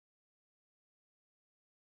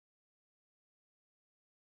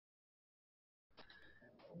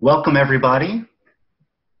Welcome, everybody.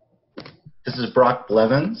 This is Brock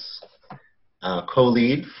Blevins,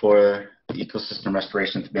 co-lead for the Ecosystem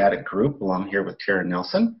Restoration Thematic Group, along here with Tara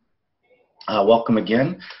Nelson. Welcome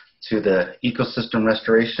again to the Ecosystem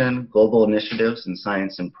Restoration Global Initiatives in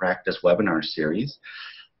Science and Practice webinar series.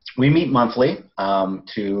 We meet monthly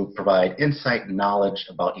to provide insight and knowledge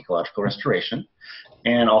about ecological restoration,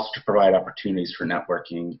 and also to provide opportunities for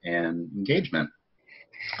networking and engagement.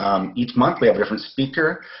 Each month we have a different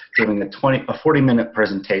speaker giving a 40-minute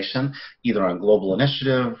presentation, either on global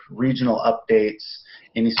initiative, regional updates,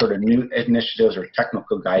 any sort of new initiatives or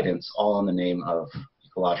technical guidance, all in the name of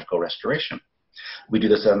ecological restoration. We do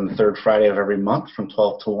this on the third Friday of every month from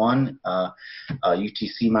 12 to 1,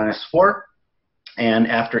 UTC-4. And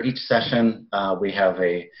after each session, we have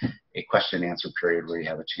a question and answer period where you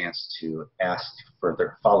have a chance to ask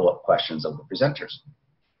further follow-up questions of the presenters.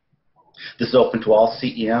 This is open to all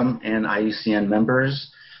CEM and IUCN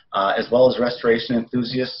members, as well as restoration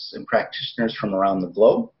enthusiasts and practitioners from around the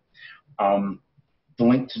globe. The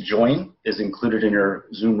link to join is included in your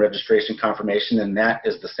Zoom registration confirmation, and that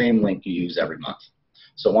is the same link you use every month.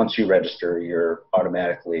 So once you register, you're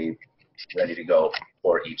automatically ready to go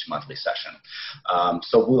for each monthly session.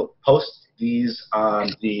 So we'll post these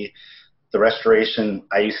on the Restoration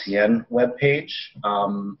IUCN webpage.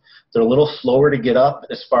 They're a little slower to get up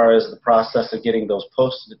as far as the process of getting those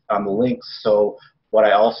posted on the links. So what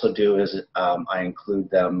I also do is I include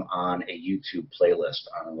them on a YouTube playlist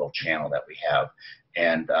on a little channel that we have.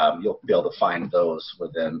 And you'll be able to find those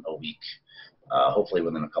within a week, hopefully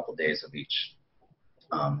within a couple days of each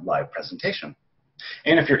live presentation.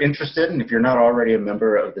 And if you're interested, and if you're not already a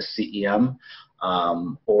member of the CEM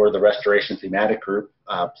or the Restoration Thematic Group,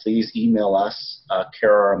 please email us,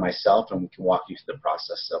 Kara or myself, and we can walk you through the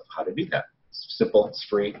process of how to do that. It's simple, it's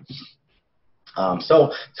free.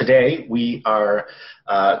 So today we are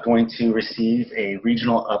going to receive a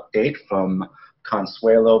regional update from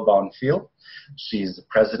Consuelo Bonfil. She's the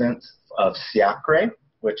president of SIACRE,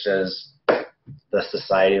 which is the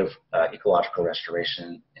Society of Ecological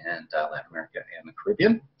Restoration in Latin America and the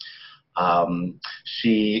Caribbean.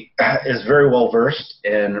 She is very well versed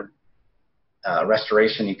in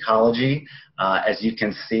restoration ecology, as you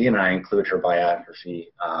can see, and I include her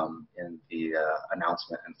biography in the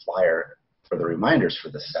announcement and flyer for the reminders for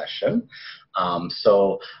this session.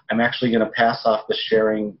 So I'm actually going to pass off the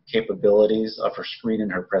sharing capabilities of her screen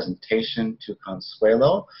and her presentation to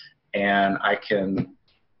Consuelo, and I can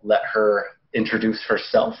let her introduce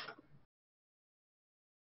herself.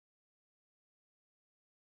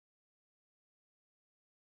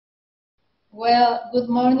 Well, good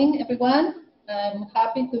morning, everyone. I'm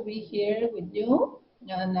happy to be here with you,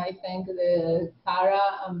 and I thank Tara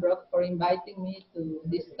and Brock for inviting me to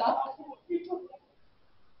this talk.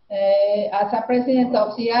 As a president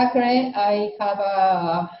of SIACRE, I have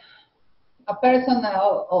a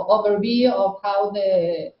personal overview of how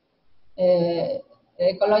the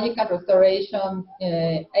ecological restoration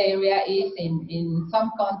area is in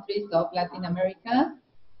some countries of Latin America.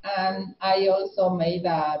 And I also made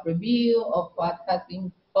a review of what has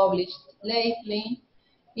been published lately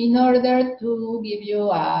in order to give you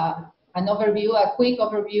an overview, a quick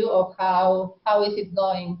overview of how is it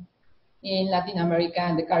going in Latin America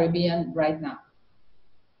and the Caribbean right now.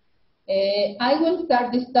 I will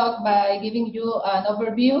start this talk by giving you an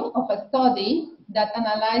overview of a study that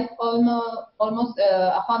analyzed almost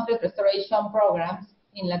 100 restoration programs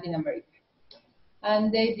in Latin America.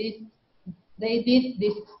 And they did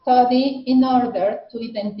this study in order to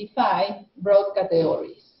identify broad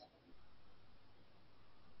categories.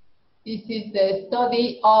 This is the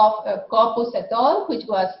study of Corpus et al., which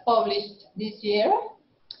was published this year.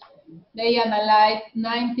 They analyzed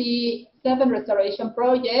 97 restoration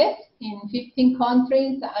projects in 15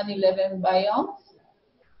 countries and 11 biomes.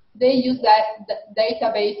 They used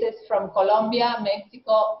databases from Colombia,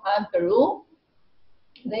 Mexico, and Peru.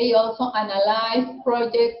 They also analyzed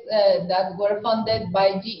projects that were funded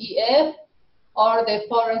by GEF or the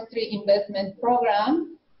Forestry Investment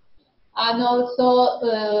Program, and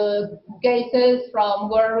also cases from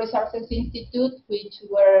World Resources Institute, which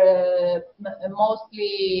were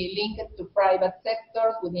mostly linked to private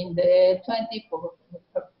sectors within the 20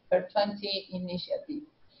 per 20 initiative.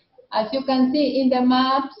 As you can see in the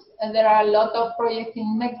maps, there are a lot of projects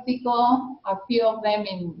in Mexico, a few of them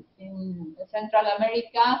in Central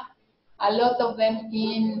America, a lot of them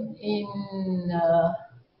in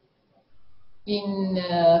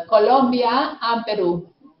Colombia and Peru.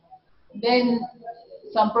 Then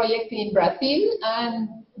some projects in Brazil, and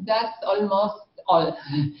that's almost all.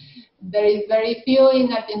 There is very few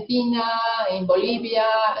in Argentina, in Bolivia,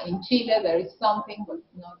 in Chile. There is something, but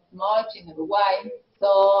not much in Uruguay.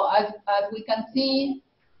 So as we can see,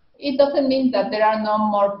 it doesn't mean that there are no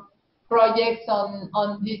more projects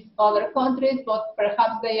on these other countries, but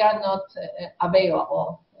perhaps they are not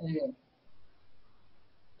available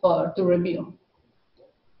to review.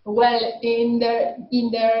 Well, in their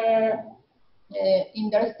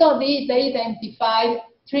study, they identified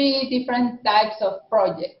 3 different types of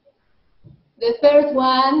projects. The first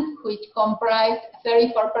one, which comprised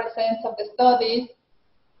 34% of the studies,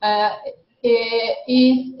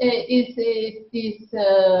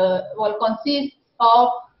 consists of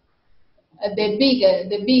the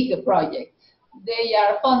big projects. They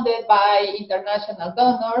are funded by international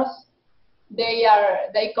donors. They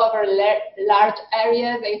cover large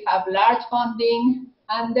areas. They have large funding,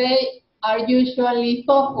 and they are usually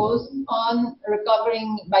focused on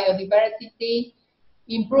recovering biodiversity,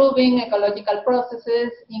 improving ecological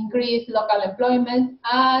processes, increase local employment,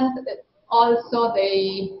 and also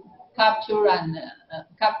they capture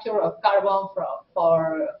of carbon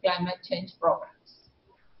for climate change programs.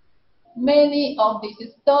 Many of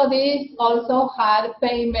these studies also had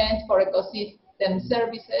payment for ecosystem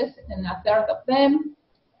services, and a third of them.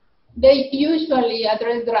 They usually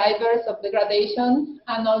address drivers of degradation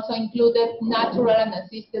and also included natural and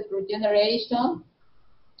assisted regeneration,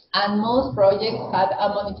 and most projects had a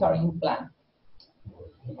monitoring plan.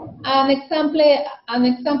 An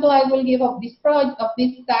example I will give of this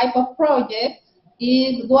type of project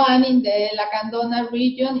is one in the Lacandona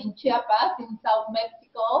region in Chiapas in South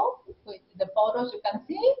Mexico, with the photos you can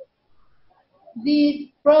see. This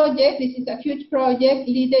is a huge project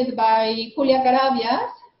led by Julia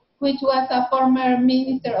Carabias, which was a former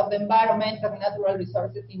Minister of the Environment and Natural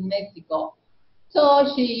Resources in Mexico. So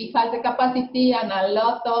she has the capacity and a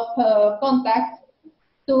lot of contacts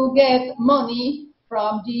to get money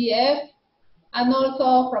from GEF and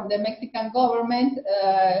also from the Mexican government,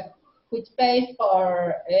 which pays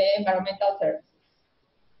for environmental services.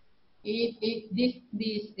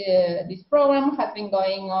 This program has been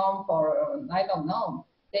going on for, I don't know,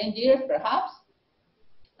 10 years perhaps,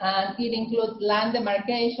 and it includes land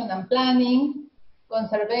demarcation and planning,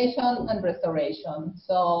 conservation and restoration.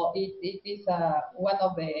 So it is one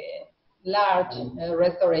of the large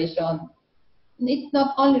restoration. It's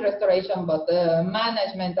not only restoration, but the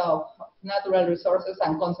management of natural resources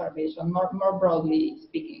and conservation, more broadly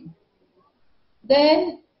speaking.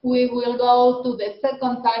 Then we will go to the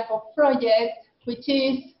second type of project, which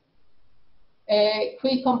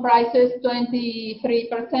comprises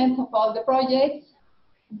 23% of all the projects.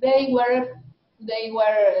 They were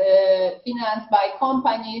financed by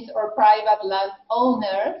companies or private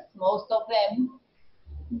landowners, most of them.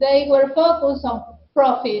 They were focused on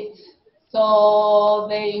profits, so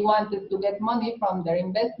they wanted to get money from their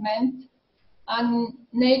investment, and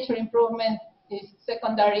nature improvement is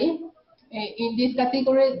secondary. In this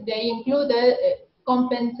category, they included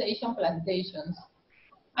compensation plantations.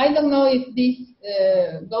 I don't know if this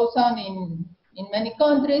goes on in many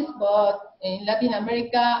countries, but in Latin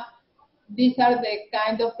America, these are the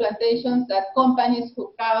kind of plantations that companies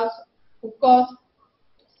who cause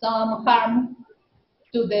some harm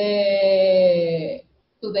to the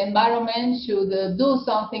environment should do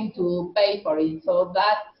something to pay for it. So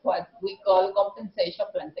that's what we call compensation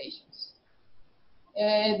plantations.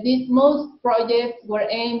 Most projects were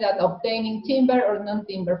aimed at obtaining timber or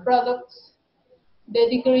non-timber products. The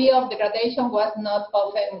degree of degradation was not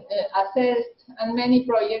often assessed, and many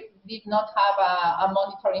projects did not have a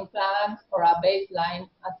monitoring plan or a baseline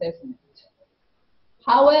assessment.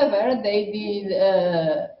 However, they did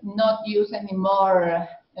not use anymore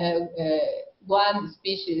one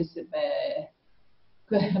species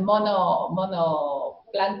mono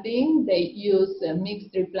planting. They used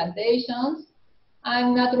mixed tree plantations,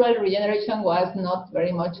 and natural regeneration was not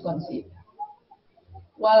very much considered.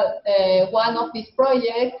 Well, one of these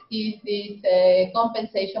projects is this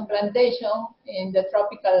compensation plantation in the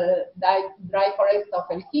tropical dry forest of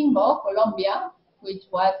El Quimbo, Colombia, which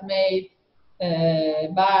was made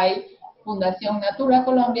by Fundación Natura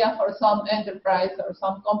Colombia for some enterprise or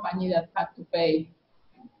some company that had to pay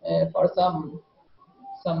for some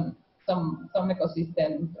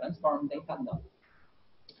ecosystem transform they had done.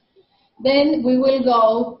 Then we will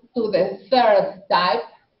go to the third type,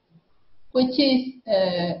 which is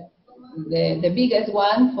the biggest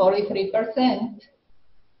one, 43%.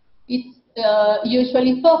 It's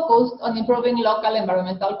usually focused on improving local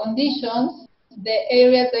environmental conditions. The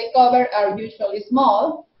areas they cover are usually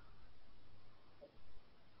small.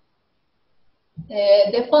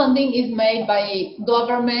 The funding is made by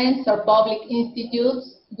governments or public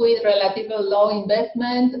institutes with relatively low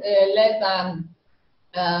investment, less than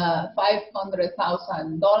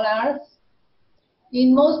 $500,000.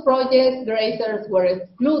 In most projects, grazers were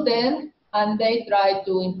excluded, and they tried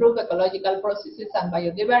to improve ecological processes and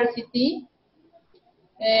biodiversity.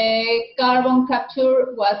 Carbon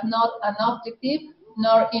capture was not an objective,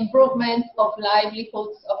 nor improvement of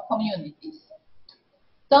livelihoods of communities.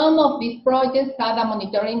 Some of these projects had a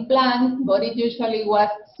monitoring plan, but it usually was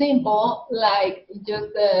simple, like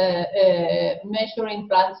just measuring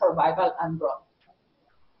plant survival and growth.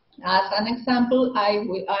 As an example, I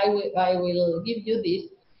will give you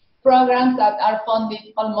these programs that are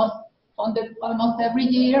funded almost every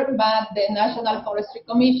year, but the National Forestry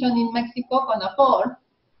Commission in Mexico, CONAFOR,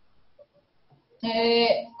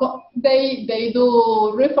 they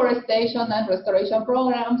do reforestation and restoration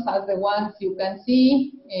programs, as the ones you can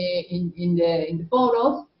see in the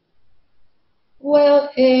photos.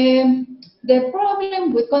 Well, the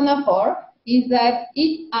problem with CONAFOR is that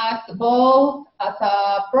it acts both as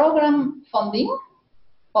a program funding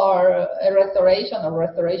for a restoration or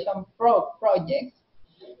restoration projects,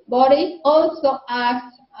 but it also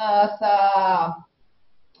acts as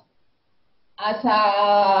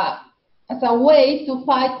a way to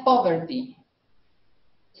fight poverty.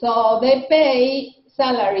 So they pay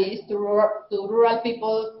salaries to rural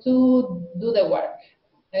people to do the work,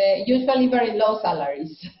 usually very low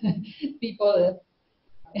salaries. People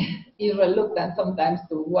is reluctant sometimes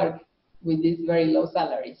to work with these very low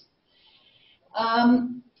salaries.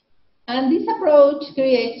 And this approach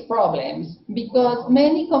creates problems because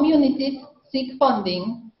many communities seek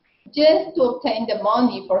funding just to obtain the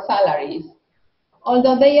money for salaries,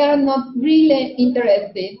 although they are not really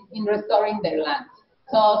interested in restoring their lands.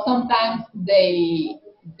 So sometimes they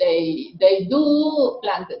do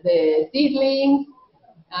plant the seedlings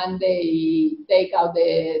and they take out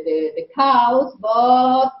the cows,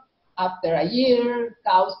 but after a year,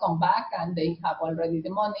 cows come back and they have already the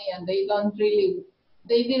money, and they didn't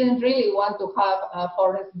really want to have a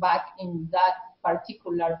forest back in that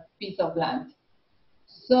particular piece of land.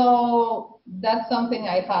 So that's something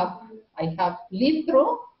I have lived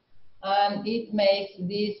through, and it makes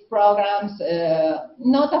these programs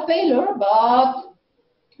not a failure, but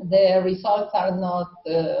the results are not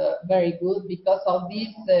very good because of this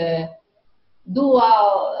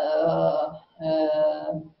dual,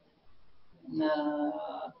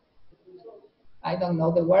 I don't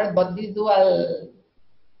know the word, but this dual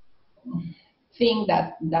thing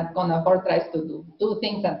that CONAFOR tries to do, two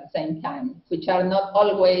things at the same time, which are not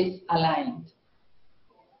always aligned.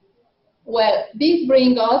 Well, this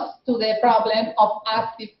brings us to the problem of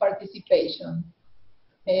active participation.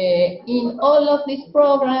 In all of these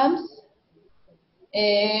programs,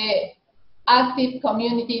 active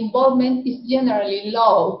community involvement is generally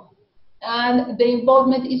low, and the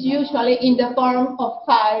involvement is usually in the form of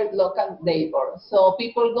hired local labor. So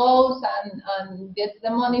people goes and gets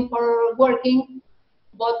the money for working,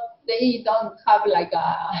 but they don't have like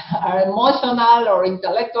a emotional or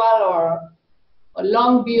intellectual or a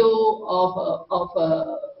long view of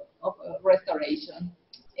restoration.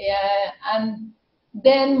 And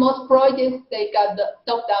then most projects take a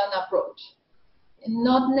top-down approach,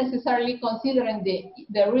 not necessarily considering the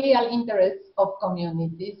real interests of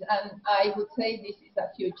communities, and I would say this is a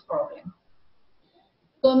huge problem.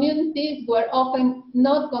 Communities were often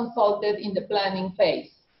not consulted in the planning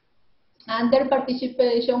phase, and their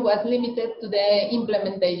participation was limited to the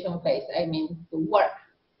implementation phase, I mean to work,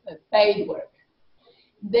 paid work.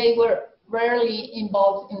 They were rarely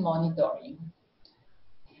involved in monitoring.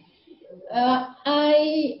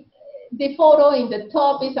 The photo in the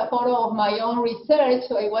top is a photo of my own research.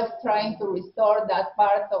 So I was trying to restore that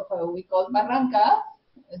part of what we call Barrancas.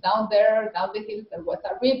 Down there, down the hill, there was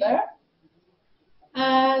a river.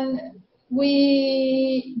 And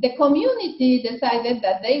the community decided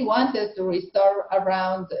that they wanted to restore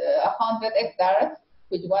around 100 hectares,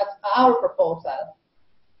 which was our proposal.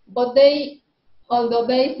 But although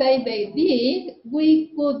they say they did,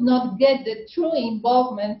 we could not get the true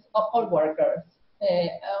involvement of all workers.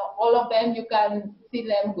 All of them, you can see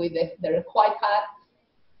them with their white hats.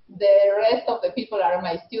 The rest of the people are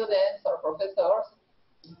my students or professors.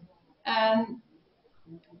 And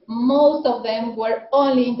most of them were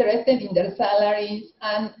only interested in their salaries,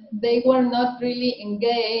 and they were not really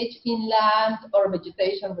engaged in land or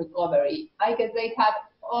vegetation recovery. I guess they had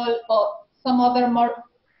some other more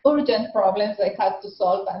urgent problems they had to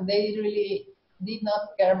solve, and they really did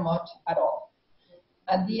not care much at all.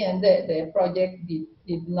 At the end, the project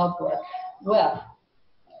did not work well.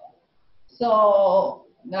 So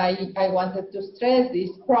I wanted to stress this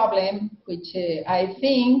problem, which I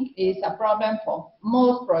think is a problem for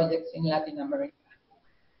most projects in Latin America.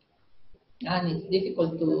 and it's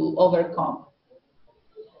difficult to overcome.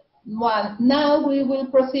 Now we will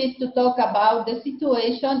proceed to talk about the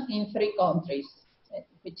situation in 3 countries,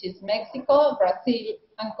 which is Mexico, Brazil,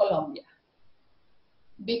 and Colombia,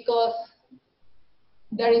 because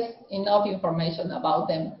there is enough information about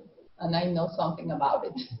them, and I know something about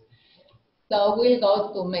it. So we'll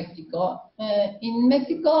go to Mexico. In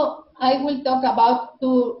Mexico, I will talk about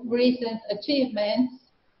 2 recent achievements.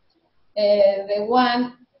 The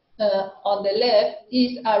one on the left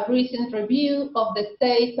is a recent review of the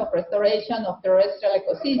states of restoration of terrestrial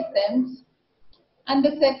ecosystems, and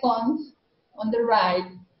the second on the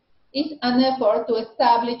right is an effort to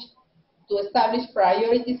establish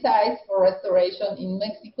priority sites for restoration in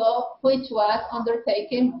Mexico, which was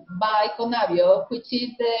undertaken by CONABIO, which is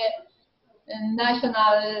the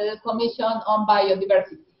National Commission on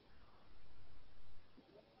Biodiversity.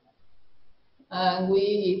 And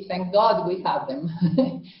we, thank God, we have them.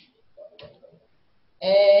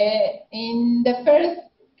 In the first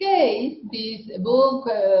case, this book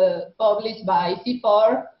published by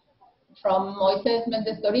CIPOR from Moises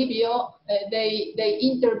Méndez Toribio, they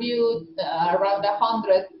interviewed around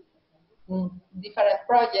 100 different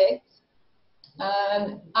projects,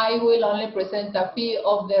 and I will only present a few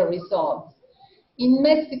of the results. In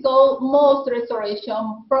Mexico, most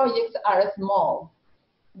restoration projects are small.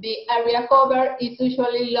 The area cover is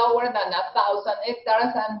usually lower than 1,000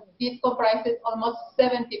 hectares, and this comprises almost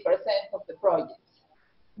 70% of the projects.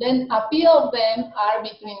 Then a few of them are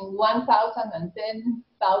between 1,000 and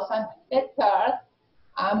 10,000 hectares,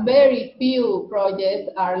 and very few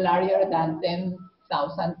projects are larger than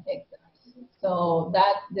 10,000 hectares. So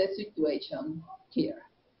that's the situation here.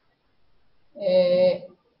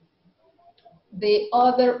 The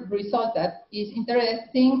other result that is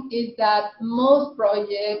interesting is that most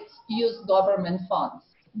projects use government funds.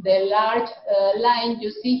 The large line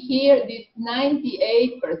you see here, this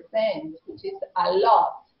 98%, which is a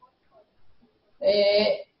lot,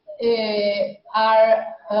 are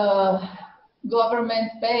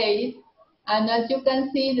government paid. And as you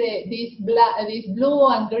can see, these blue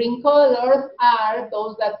and green colors are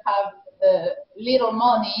those that have little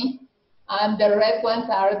money, and the red ones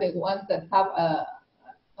are the ones that have a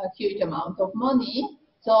huge amount of money.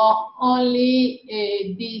 So only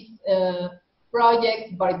these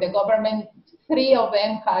projects by the government, 3 of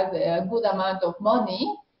them have a good amount of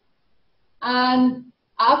money. And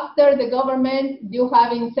after the government, you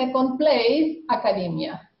have in second place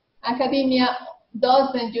academia. Academia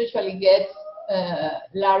doesn't usually get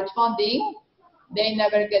large funding. They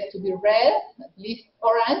never get to be red, at least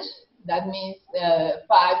orange. That means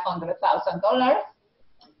 $500,000.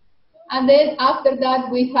 And then after that,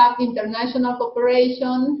 we have international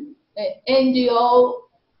cooperation, NGO,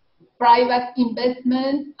 private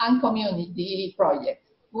investment, and community projects.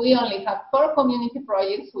 We only have 4 community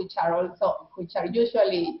projects, which are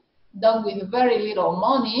usually done with very little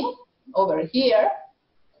money over here.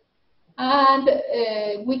 And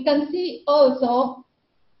we can see also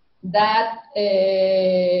that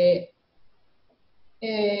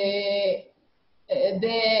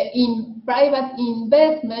private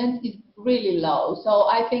investment is really low. So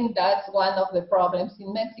I think that's one of the problems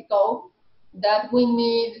in Mexico, that we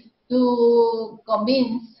need to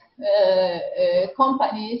convince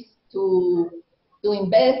companies to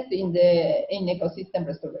invest in ecosystem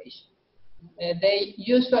restoration. They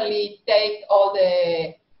usually take all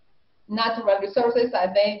the natural resources,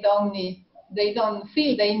 and they don't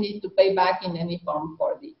feel they need to pay back in any form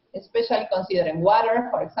for it. Especially considering water,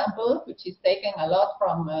 for example, which is taken a lot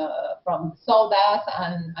from sodas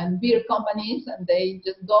and beer companies, and they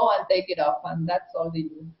just go and take it off, and that's all they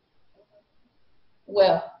do.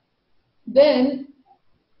 Well, then,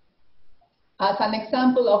 as an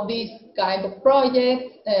example of this kind of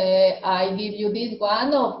project, I give you this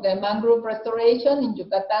one of the mangrove restoration in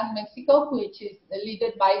Yucatan, Mexico, which is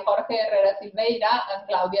led by Jorge Herrera Silveira and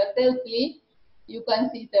Claudia Telfli. You can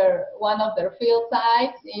see one of their field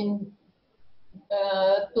sites in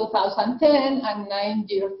 2010, and 9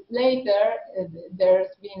 years later, there's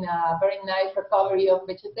been a very nice recovery of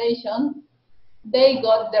vegetation. They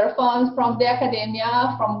got their funds from the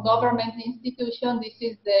academia, from government institutions. This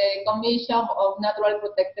is the Commission of Natural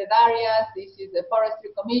Protected Areas, this is the Forestry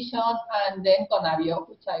Commission, and then CONABIO,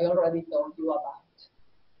 which I already told you about.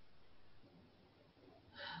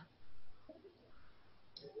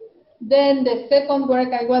 Then the second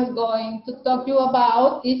work I was going to talk to you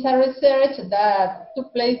about is a research that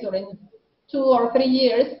took place during 2 or 3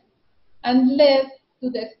 years and led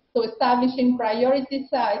to establishing priority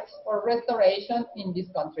sites for restoration in this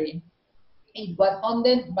country. It was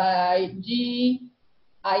funded by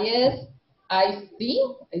GIS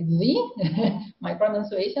my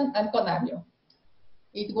pronunciation, and Conabio.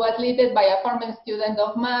 It was led by a former student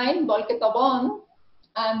of mine, Volker Tobon,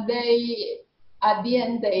 and at the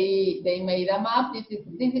end, they made a map. This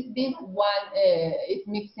one is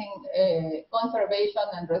mixing conservation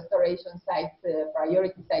and restoration sites,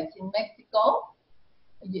 priority sites in Mexico.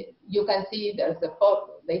 You can see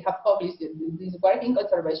they have published this work in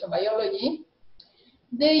conservation biology.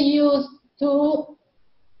 They used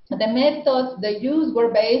the methods they used were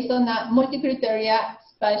based on a multi-criteria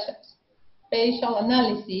spatial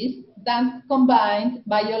analysis that combined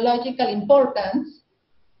biological importance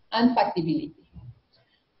and factibility.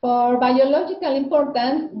 For biological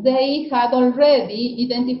importance, they had already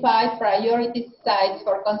identified priority sites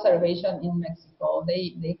for conservation in Mexico.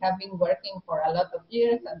 They have been working for a lot of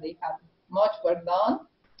years and they have much work done.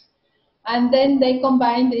 And then they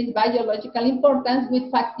combined this biological importance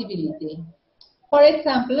with factibility. For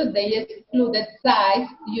example, they excluded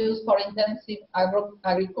sites used for intensive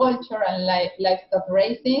agriculture and livestock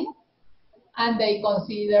raising, and they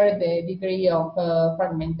considered the degree of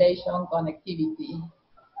fragmentation, connectivity.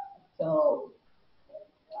 So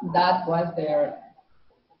that was their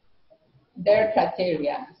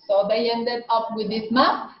criteria. So they ended up with this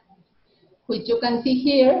map, which you can see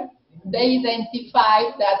here. They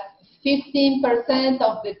identified that 15%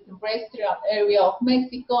 of the terrestrial area of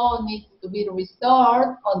Mexico needs to be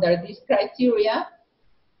restored under this criteria.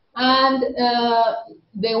 And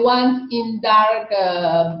the ones in dark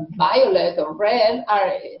violet or red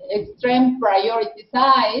are extreme priority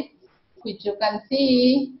sites, which you can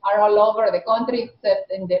see are all over the country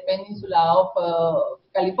except in the peninsula of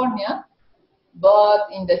California. But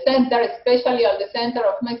in the center, especially on the center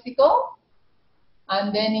of Mexico,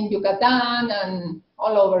 and then in Yucatan and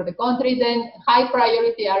all over the country, then high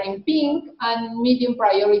priority are in pink and medium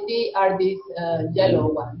priority are these yellow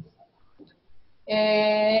ones.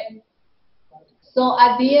 So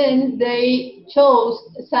at the end, they chose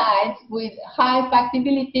sites with high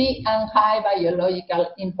factibility and high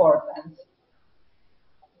biological importance.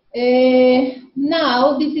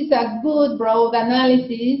 Now, this is a good broad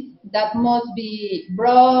analysis that must be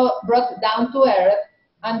brought down to earth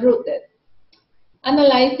and rooted,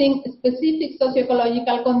 analyzing specific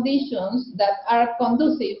socio-ecological conditions that are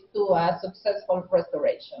conducive to a successful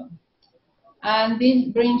restoration. And this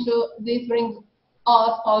brings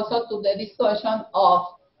us also to the discussion of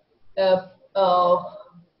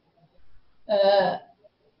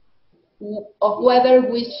whether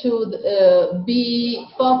we should be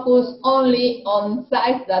focused only on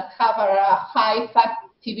sites that have a high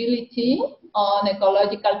factibility on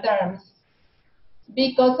ecological terms.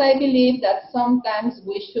 Because I believe that sometimes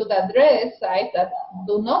we should address sites that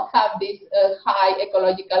do not have this high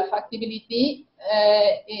ecological factibility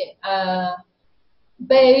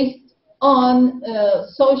based on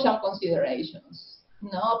social considerations,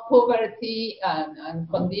 poverty and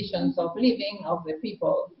conditions of living of the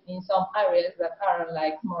people in some areas that are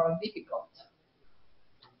like more difficult.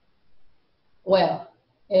 Well,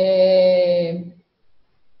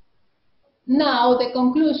 now the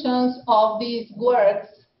conclusions of these works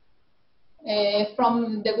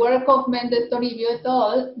from the work of Méndez Toribio et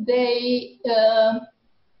al., they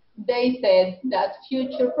said that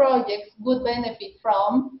future projects would benefit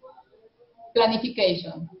from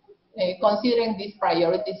planification, considering these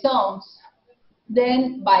priority zones,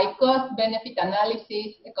 then by cost-benefit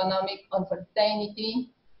analysis, economic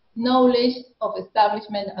uncertainty, knowledge of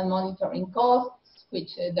establishment and monitoring costs, which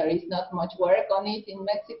there is not much work on it in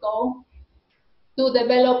Mexico, to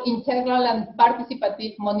develop integral and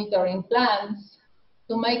participative monitoring plans,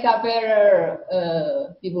 to make a better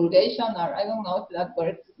divulgation, or I don't know if that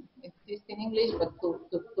word exists in English, but to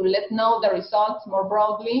let know the results more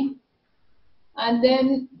broadly, and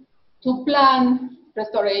then to plan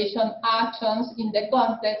restoration actions in the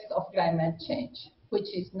context of climate change, which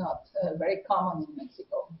is not very common in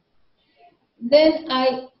Mexico. Then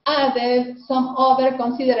I added some other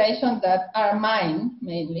considerations that are mine,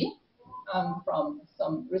 mainly, from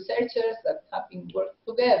some researchers that have been worked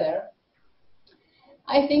together.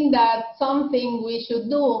 I think that something we should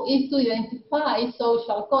do is to identify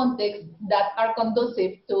social contexts that are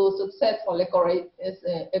conducive to successful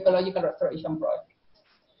ecological restoration projects.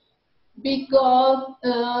 Because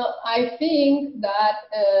I think that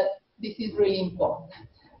this is really important.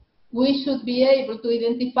 We should be able to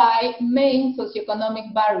identify main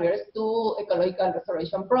socioeconomic barriers to ecological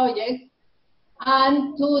restoration projects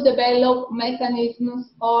and to develop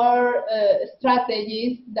mechanisms or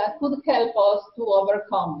strategies that could help us to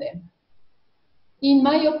overcome them. In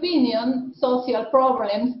my opinion, social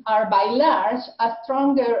problems are by large a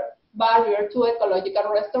stronger barrier to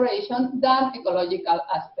ecological restoration than ecological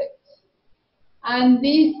aspects. And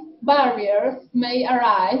these barriers may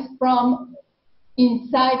arise from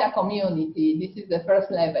inside a community. This is the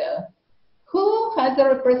first level. Who has the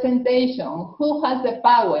representation? Who has the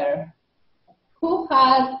power? Who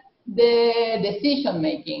has the decision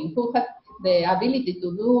making? Who has the ability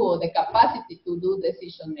to do, the capacity to do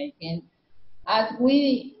decision making? As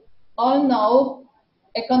we all know,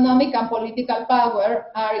 economic and political power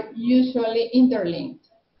are usually interlinked.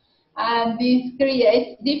 And this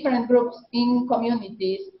creates different groups in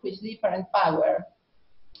communities with different power.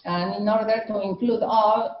 And in order to include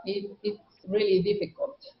all, it's really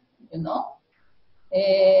difficult, you know.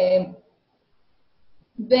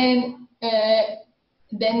 Then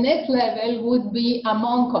the next level would be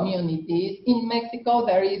among communities. In Mexico,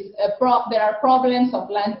 there are problems of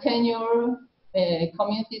land tenure,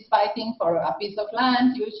 communities fighting for a piece of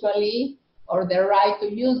land, usually, or the right to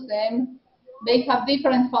use them. They have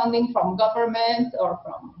different funding from governments or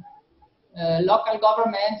from local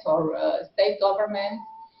governments or state governments.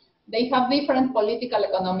 They have different political,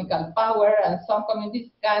 economical power, and some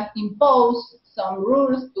communities can impose some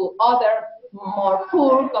rules to other more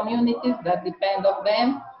poor communities that depend on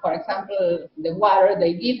them. For example, the water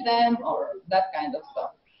they give them, or that kind of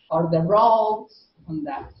stuff, or the roads, and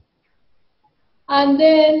that. And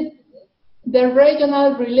then the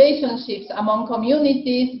regional relationships among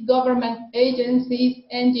communities, government agencies,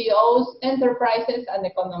 NGOs, enterprises, and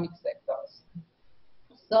economic sectors.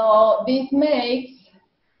 So this makes,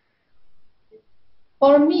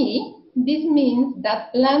 for me, this means that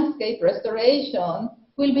landscape restoration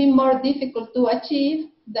will be more difficult to achieve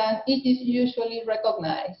than it is usually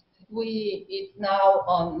recognized. It's now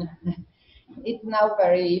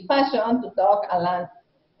very fashion to talk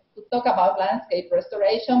about landscape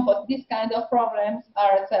restoration, but these kind of problems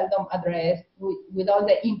are seldom addressed with all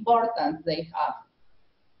the importance they have.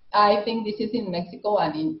 I think this is in Mexico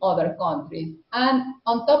and in other countries. And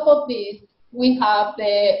on top of this, we have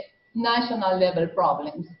the national level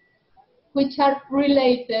problems, which are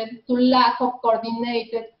related to lack of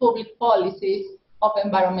coordinated public policies of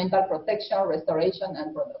environmental protection, restoration,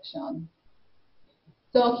 and production.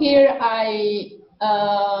 So here I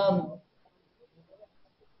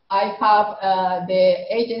have the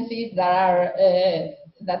agencies that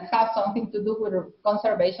have something to do with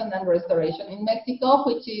conservation and restoration in Mexico,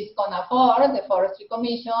 which is CONAFOR, the Forestry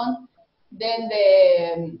Commission, then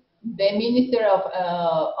the Minister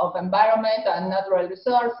of Environment and Natural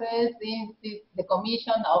Resources, the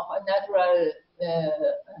Commission of Natural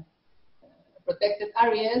Protected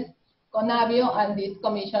Areas, CONAVIO, and this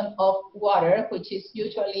Commission of Water, which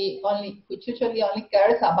usually only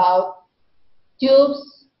cares about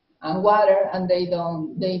tubes and water, and they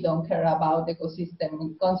don't care about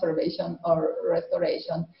ecosystem conservation or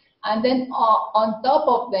restoration. And then on top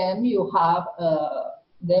of them, you have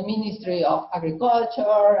the Ministry of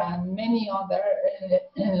Agriculture and many other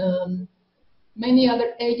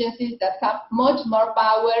agencies that have much more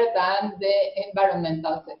power than the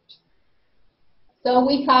environmental sector. So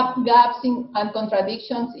we have gaps and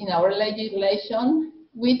contradictions in our legislation.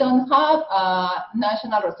 We don't have a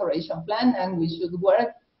national restoration plan, and we should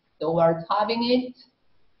work towards having it.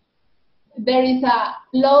 There is a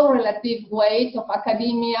low relative weight of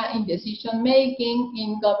academia in decision-making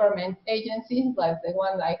in government agencies, like the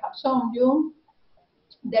one I have shown you.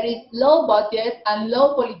 There is low budget and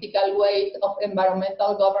low political weight of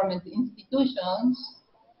environmental government institutions.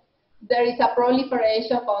 There is a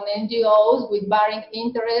proliferation on NGOs with varying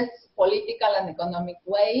interests, political and economic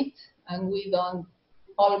weight, and we don't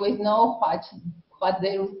always know what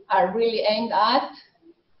they are really aimed at.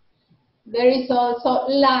 There is also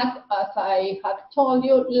lack, as I have told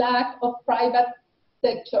you, lack of private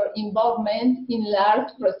sector involvement in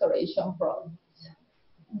large restoration projects.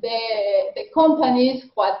 The companies,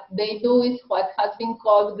 what they do is what has been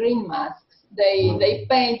called green masks. They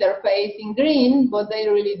paint their face in green, but they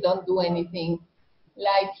really don't do anything.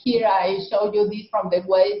 Like here, I showed you this from the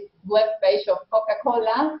web page of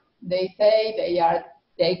Coca-Cola. They say they are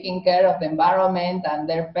taking care of the environment and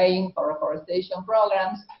they're paying for reforestation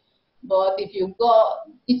programs. But if you go,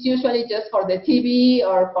 it's usually just for the TV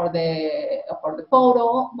or for the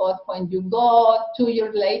photo. But when you go 2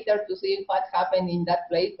 years later to see what happened in that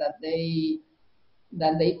place that they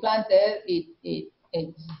planted,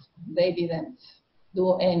 they didn't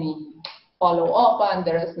do any follow up, and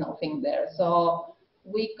there is nothing there. So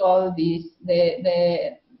we call this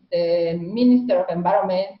the Minister of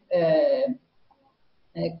Environment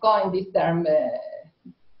coined this term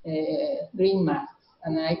green masks.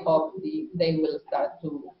 And I hope they will start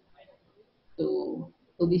to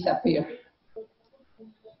disappear.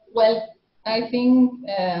 Well, I think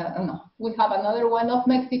no. We have another one of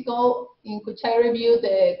Mexico in which I reviewed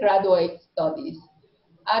the graduate studies.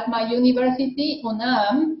 At my university,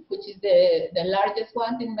 UNAM, which is the largest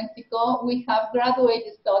one in Mexico, we have graduate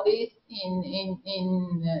studies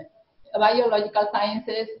in biological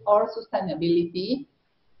sciences or sustainability,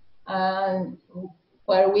 and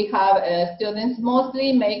where we have students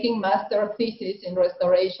mostly making master thesis in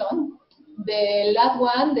restoration. The last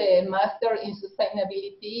one, the master in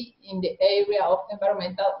sustainability in the area of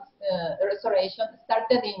environmental restoration,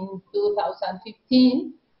 started in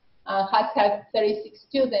 2015 and has had 36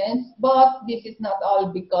 students, but this is not all,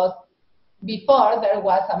 because before there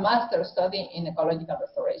was a master study in ecological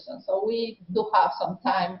restoration. So we do have some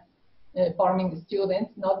time forming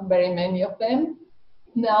students, not very many of them.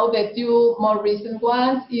 Now the two more recent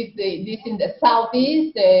ones is this in the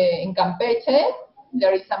southeast, in Campeche.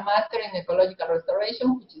 There is a master in ecological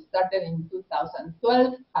restoration, which started in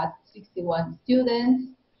 2012, has 61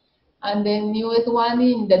 students. And the newest one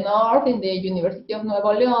in the north, in the University of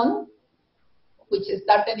Nuevo León, which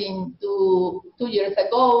started in two years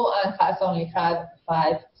ago and has only had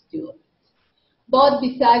 5 students. But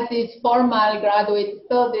besides these formal graduate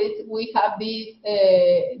studies, we have this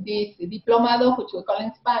diplomado, which we call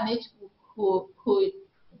in Spanish, who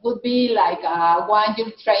would be like a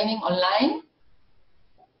 1-year training online,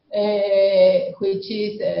 which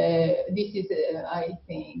is, this is, I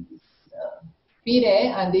think,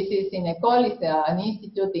 FIRE, and this is in ECOL, it's an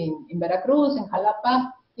institute in Veracruz, in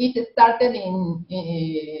Jalapa. It started in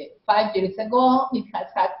 5 years ago. It has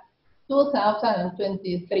had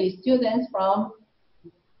 2,023 students from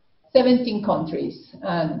 17 countries.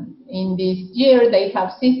 And in this year, they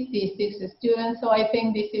have 66 students. So I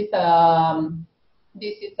think this is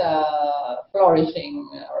a flourishing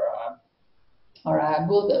or a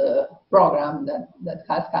good program that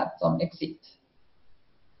has had some exit.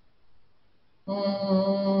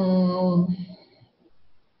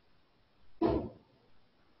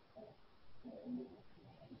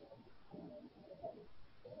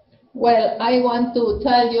 Well, I want to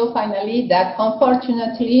tell you finally that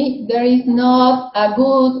unfortunately there is not a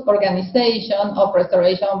good organization of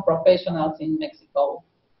restoration professionals in Mexico.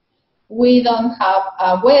 We don't have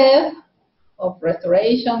a web of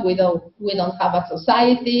restoration. We don't have a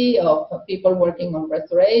society of people working on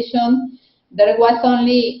restoration. There was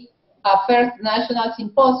only a first national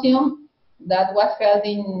symposium that was held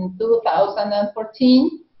in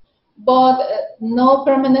 2014. But no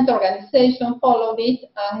permanent organization followed it,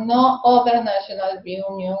 and no other national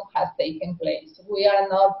reunion has taken place. We are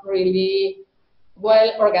not really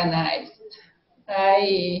well organized.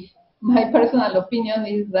 My personal opinion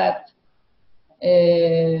is that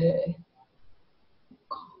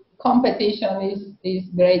competition is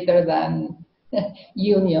greater than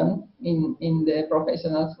union in the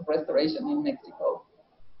professionals of restoration in Mexico.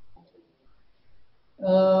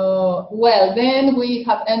 Well, then we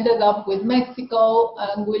have ended up with Mexico,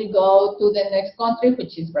 and we'll go to the next country,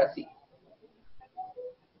 which is Brazil.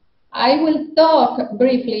 I will talk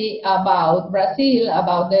briefly about Brazil,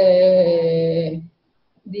 about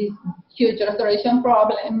this huge restoration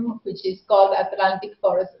problem, which is called Atlantic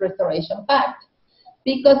Forest Restoration Pact,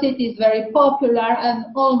 because it is very popular and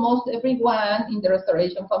almost everyone in the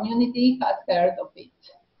restoration community has heard of it.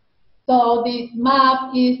 So this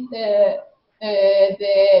map is the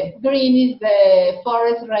green is the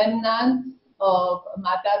forest remnants of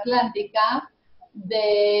Mata Atlantica.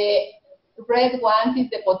 The red one is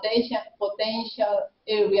the potential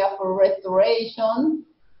area for restoration.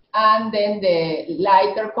 And then the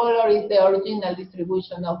lighter color is the original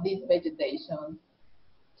distribution of this vegetation.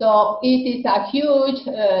 So it is a huge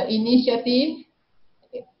initiative.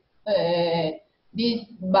 This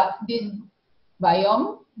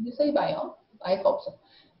biome, you say biome? I hope so.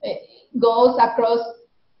 Goes across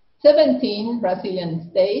 17 Brazilian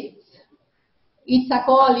states. It's a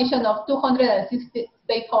coalition of 260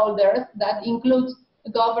 stakeholders that includes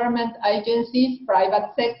government agencies,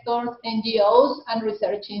 private sectors, NGOs, and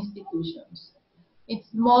research institutions.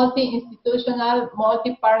 It's multi-institutional,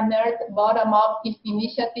 multi-partnered, bottom-up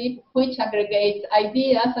initiative which aggregates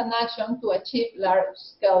ideas and action to achieve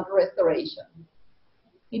large-scale restoration.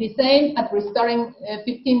 It is aimed at restoring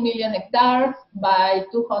 15 million hectares by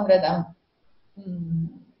 250.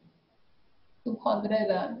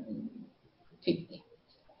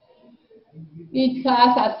 It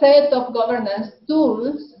has a set of governance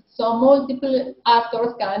tools, so multiple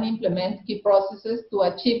actors can implement key processes to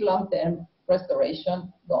achieve long-term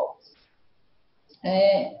restoration goals.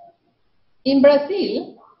 In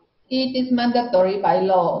Brazil, it is mandatory by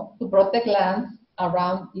law to protect lands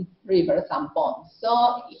around its rivers and ponds.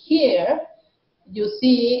 So here, you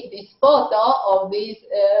see this photo of this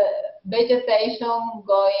vegetation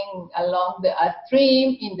going along a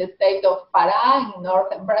stream in the state of Pará in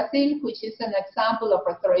northern Brazil, which is an example of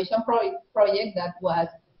restoration project that was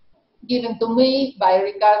given to me by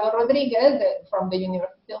Ricardo Rodriguez from the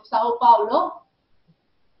University of Sao Paulo.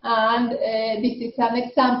 And this is an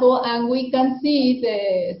example, and we can see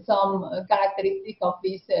some characteristics of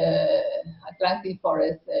this Atlantic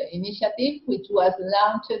Forest Initiative, which was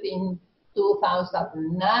launched in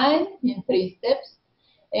 2009 in 3 steps,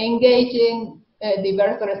 engaging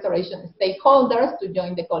diverse restoration stakeholders to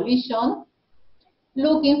join the coalition,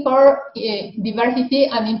 looking for diversity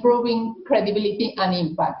and improving credibility and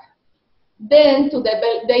impact. Then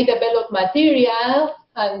they develop material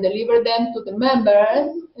and deliver them to the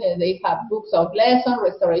members. They have books of lessons,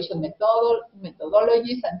 restoration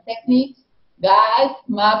methodologies and techniques, guides,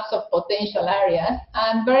 maps of potential areas,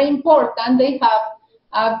 and very important, they have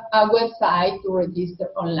a website to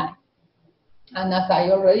register online. And as I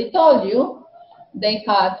already told you, they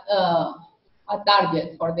had a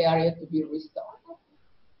target for the area to be restored.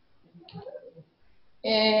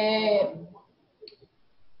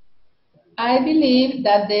 I believe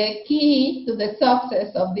that the key to the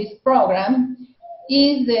success of this program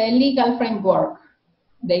is the legal framework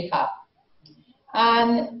they have.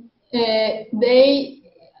 And they,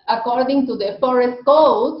 according to the Forest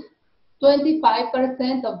Code,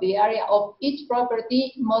 25% of the area of each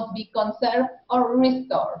property must be conserved or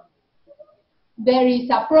restored. There is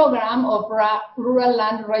a program of rural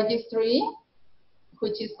land registry,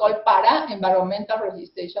 which is called PARA, Environmental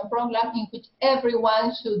Registration Program, in which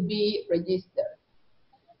everyone should be registered.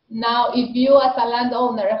 Now, if you as a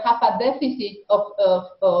landowner have a deficit of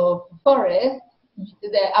forest,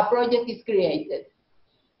 a project is created.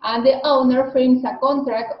 And the owner frames a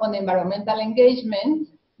contract on environmental engagement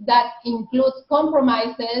that includes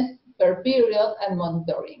compromises per period and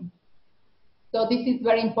monitoring. So this is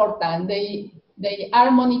very important. They are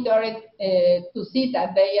monitored to see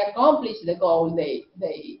that they accomplish the goal they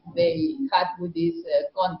had with this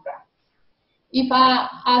contract. If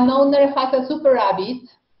an owner has a superhabit,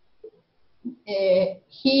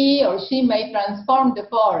 he or she may transform the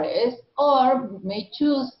forest or may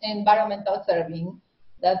choose environmental serving.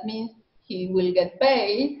 That means he will get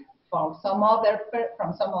paid from some other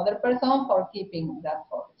person for keeping that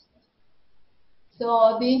forest.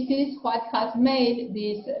 So this is what has made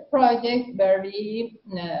this project very,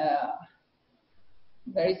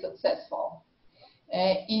 very successful.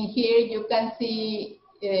 In here you can see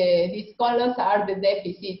these colors are the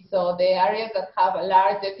deficits. So the areas that have a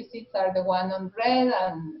large deficits are the one on red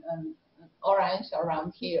and orange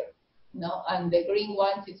around here. No, and the green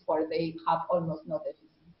ones is where they have almost no deficit.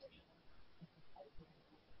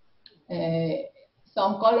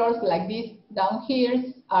 Some colors like this down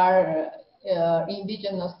here are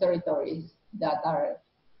indigenous territories that are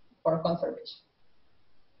for conservation.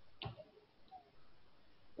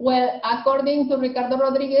 Well, according to Ricardo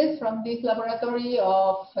Rodriguez from this Laboratory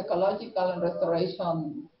of Ecological and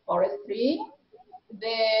Restoration Forestry,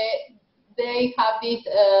 they have this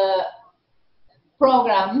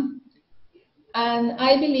program, and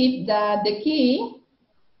I believe that the key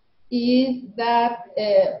is that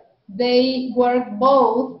they work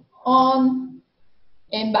both on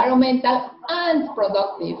environmental and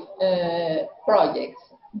productive projects.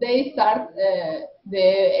 They start,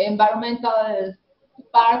 the environmental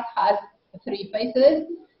part has 3 phases.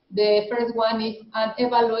 The first one is an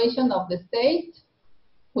evaluation of the state,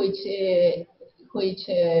 which is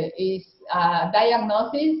a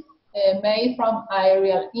diagnosis made from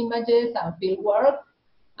aerial images and field work.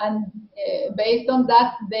 And based on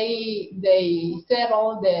that, they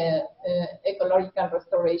settle the ecological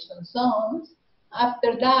restoration zones.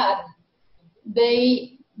 After that,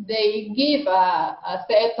 they give a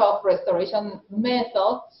set of restoration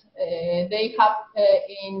methods. They have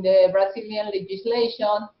in the Brazilian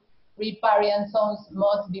legislation, riparian zones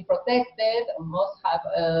must be protected, must have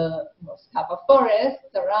a forest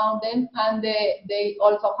around them, and they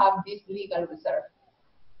also have this legal reserve.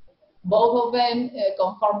 Both of them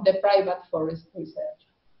conform the private forest reserve.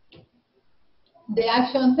 The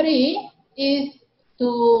action 3 is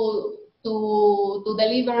to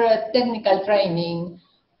deliver technical training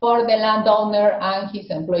for the landowner and his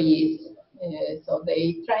employees. So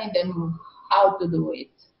they train them how to do it.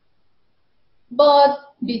 But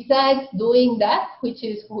besides doing that, which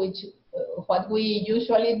is what we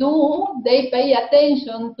usually do, they pay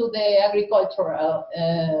attention to the agricultural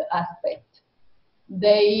aspect.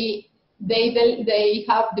 They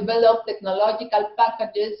have developed technological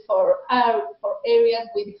packages for areas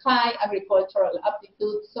with high agricultural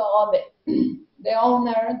aptitude, so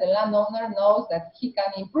the landowner knows that he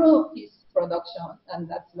can improve his production, and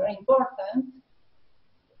that's very important.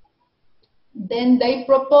 Then they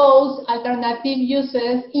propose alternative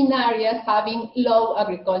uses in areas having low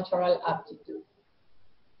agricultural aptitude.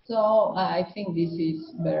 So I think this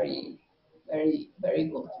is very, very, very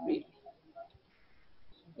good, really.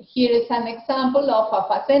 Here is an example of a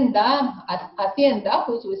hacienda,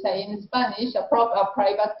 which we say in Spanish, a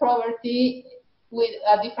private property with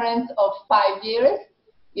a difference of 5 years.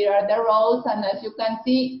 Here are the roads, and as you can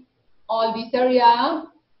see, all this area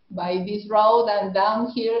by this road and down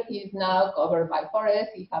here is now covered by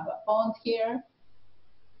forest. We have a pond here,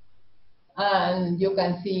 and you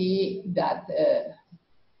can see that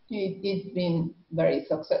it's been very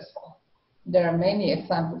successful. There are many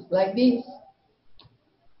examples like this.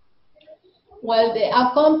 Well, the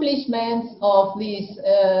accomplishments of this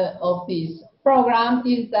program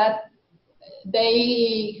is that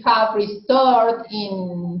they have restored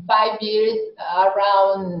in 5 years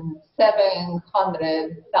around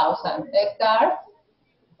 700,000 hectares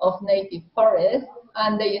of native forest,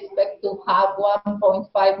 and they expect to have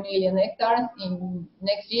 1.5 million hectares in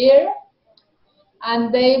next year.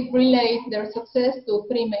 And they relate their success to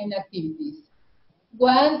 3 main activities.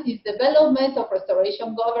 One is development of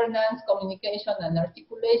restoration governance, communication, and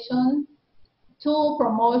articulation. 2,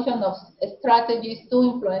 promotion of strategies to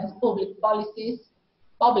influence public policies.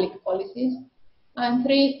 And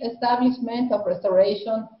 3, establishment of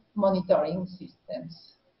restoration monitoring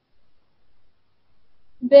systems.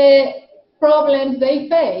 The problems they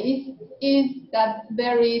face is that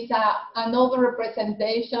there is an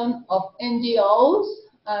overrepresentation of NGOs,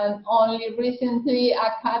 and only recently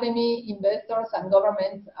academy, investors, and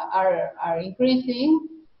governments are increasing.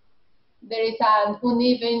 There is an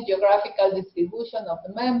uneven geographical distribution of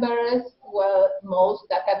the members. Well, most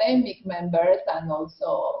academic members, and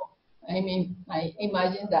also, I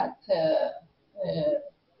imagine that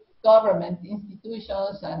government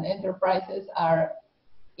institutions and enterprises are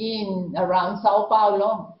in around Sao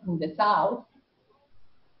Paulo, in the south.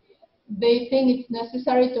 They think it's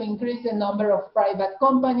necessary to increase the number of private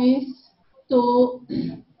companies, to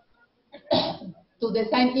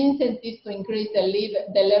design incentives to increase the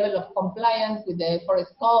level of compliance with the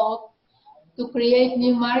forest code, to create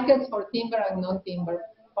new markets for timber and non-timber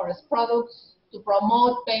forest products, to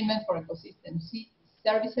promote payment for ecosystem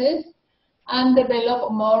services, and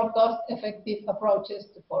develop more cost-effective approaches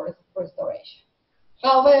to forest restoration.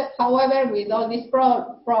 However, with all these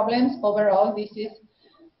problems, overall, this is,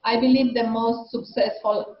 I believe, the most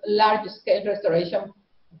successful large-scale restoration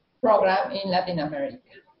program in Latin America.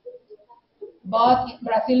 But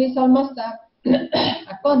Brazil is almost a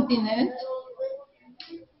continent,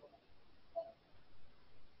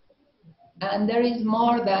 and there is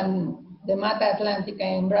more than the Mata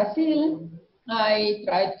Atlántica in Brazil. I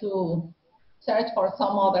tried to search for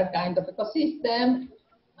some other kind of ecosystem,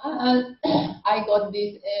 and I got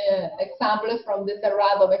these examples from the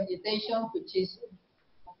Cerrado vegetation, which is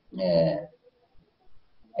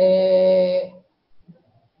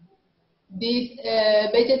this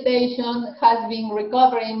vegetation has been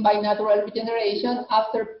recovering by natural regeneration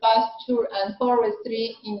after pasture and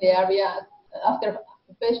forestry in the area,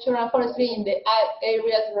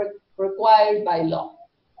 areas required by law.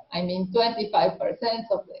 I mean, 25%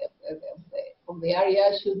 of the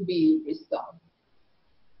area should be restored.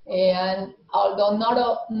 And although not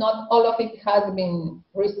all of it has been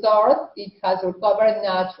restored, it has recovered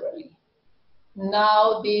naturally.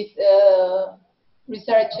 Now this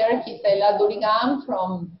researcher, Gisela Durigan,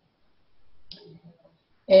 from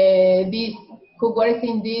who works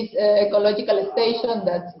in this ecological station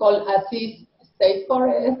that's called Assis State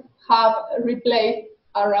Forest, have replaced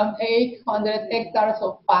around 800 hectares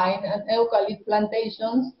of pine and eucalypt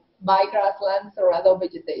plantations by grassland cerrado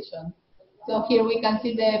vegetation. So here we can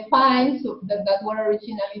see the pines that were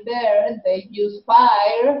originally there. They use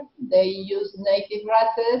fire, they use native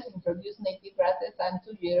grasses, introduce native grasses, and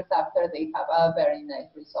 2 years after they have a very nice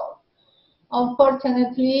result.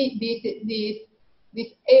 Unfortunately, these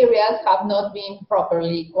areas have not been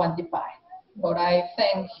properly quantified, but I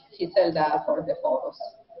thank Giselda for the photos.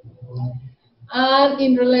 And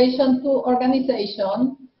in relation to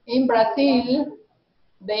organization, in Brazil,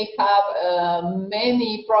 they have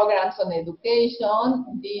many programs on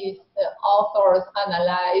education. These authors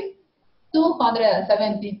analyzed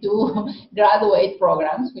 272 graduate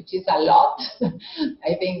programs, which is a lot.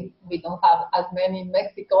 I think we don't have as many in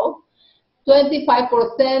Mexico.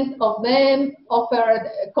 25% of them offered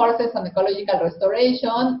courses on ecological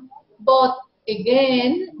restoration, but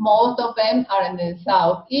again, most of them are in the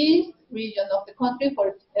southeast region of the country,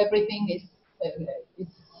 where everything is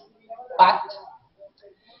packed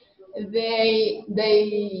they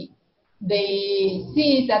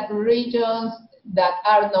see that regions that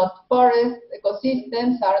are not forest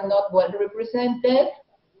ecosystems are not well represented.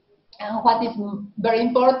 And what is very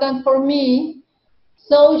important for me,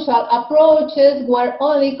 social approaches were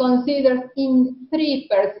only considered in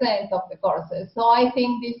 3% of the courses. So I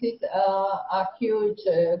think this is a huge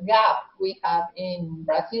gap we have in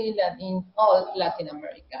Brazil and in all Latin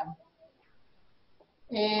America.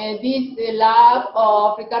 This lab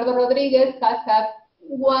of Ricardo Rodriguez has had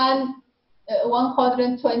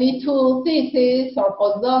 122 theses or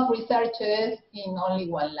postdoc researches in only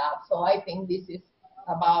one lab. So I think this is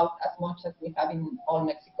about as much as we have in all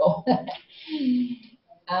Mexico.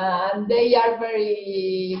 And they are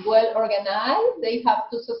very well organized. They have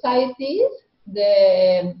two societies,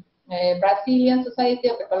 the Brazilian Society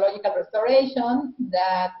of Ecological Restoration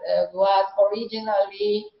that was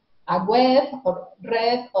originally a web or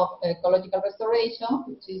red of ecological restoration,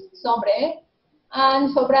 which is SOBRE,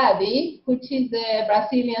 and SOBRADI, which is the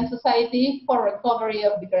Brazilian Society for Recovery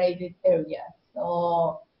of Degraded Areas.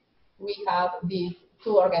 So we have these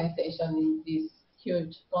two organizations in this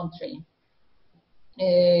huge country.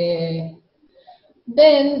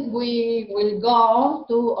 Then we will go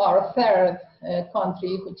to our third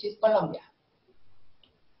country, which is Colombia.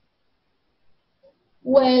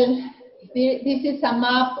 Well, this is a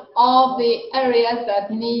map of the areas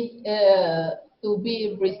that need to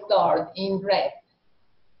be restored in red.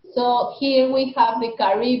 So here we have the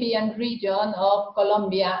Caribbean region of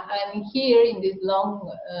Colombia, and here in this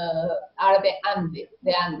long are the Andes.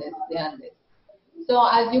 So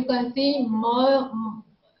as you can see,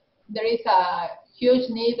 there is a huge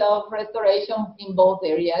need of restoration in both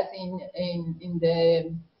areas, in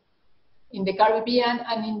the Caribbean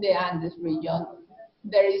and in the Andes region.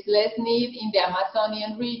 There is less need in the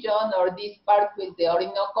Amazonian region or this part with the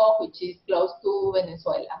Orinoco, which is close to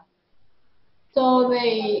Venezuela. So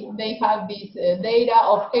they have this data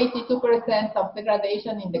of 82% of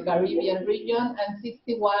degradation in the Caribbean region and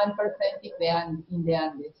 61% in the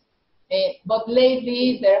Andes. But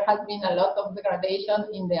lately, there has been a lot of degradation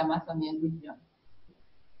in the Amazonian region.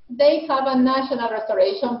 They have a national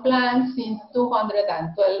restoration plan since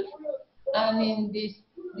 2012, and in this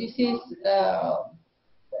is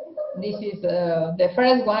the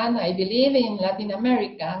first one, I believe, in Latin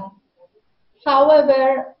America.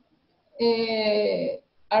 However, a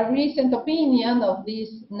recent opinion of this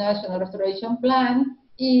national restoration plan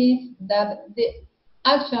is that the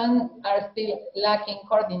actions are still lacking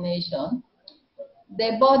coordination.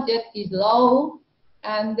 The budget is low,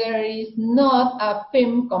 and there is not a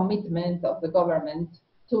firm commitment of the government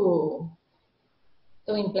to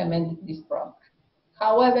implement this program.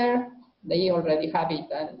 However, they already have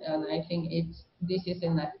it, and I think this is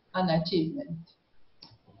an achievement.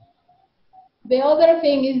 The other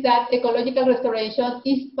thing is that ecological restoration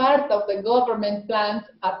is part of the government plans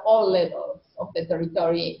at all levels of the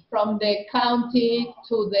territory, from the county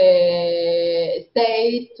to the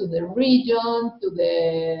state, to the region, to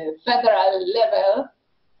the federal level.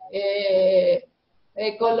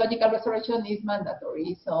 Ecological restoration is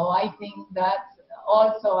mandatory. So I think that's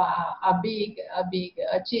also a big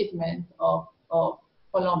achievement of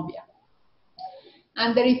Colombia.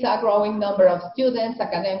 And there is a growing number of students,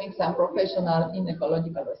 academics, and professionals in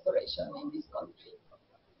ecological restoration in this country.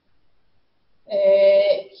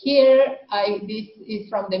 Here, this is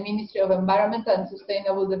from the Ministry of Environment and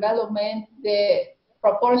Sustainable Development, the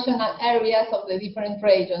proportional areas of the different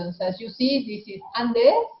regions. As you see, this is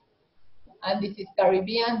Andes, and this is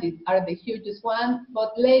Caribbean. These are the hugest ones.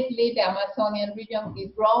 But lately, the Amazonian region is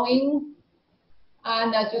growing.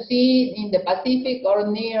 And as you see in the Pacific or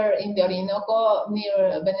in the Orinoco,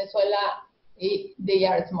 near Venezuela, they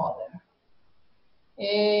are smaller.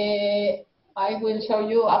 I will show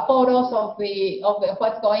you a photos of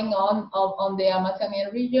what's going on the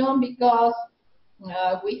Amazonian region, because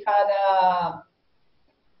we had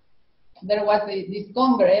there was this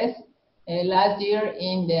Congress last year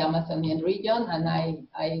in the Amazonian region, and I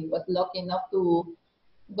was lucky enough to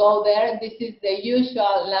go there. This is the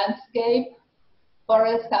usual landscape.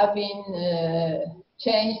 Forests have been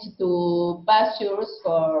changed to pastures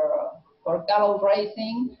for cattle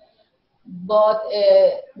grazing, but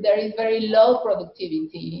there is very low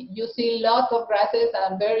productivity. You see lots of grasses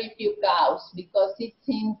and very few cows, because it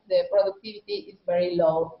seems the productivity is very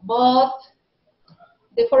low. But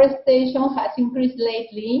deforestation has increased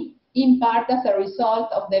lately, in part as a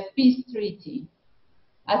result of the peace treaty,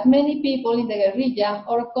 as many people in the guerrilla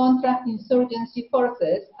or contra-insurgency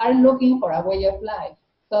forces are looking for a way of life.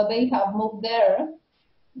 So they have moved there,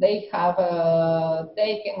 they have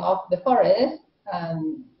taken off the forest,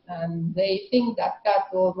 and and they think that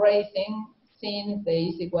cattle raising seems the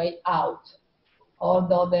easy way out,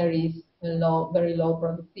 although there is very low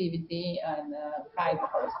productivity and high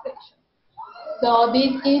deforestation. So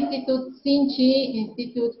this institute, Sinchi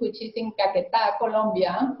Institute, which is in Caquetá,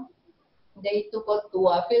 Colombia, they took us to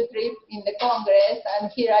a field trip in the Congress,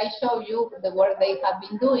 and here I show you the work they have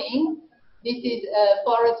been doing. This is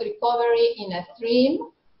forest recovery in a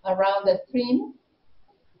stream, around the stream.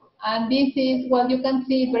 And this is, well, you can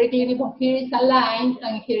see it very clearly, but here is a line,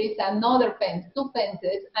 and here is another fence, two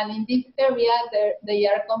fences. And in this area, they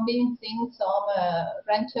are convincing some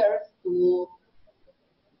ranchers to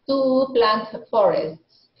plant forests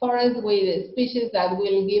with species that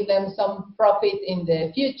will give them some profit in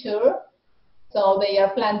the future. So they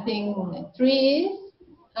are planting trees,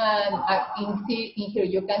 and in here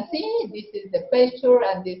you can see, this is the pasture,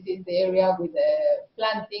 and this is the area with the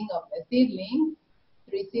planting of the seedlings.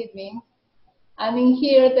 3 seedlings. And in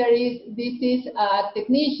here this is a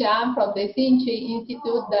technician from the Sinchi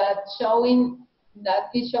Institute that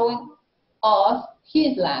is showing us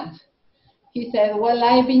his land. He said, well,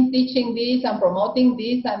 I've been teaching this and promoting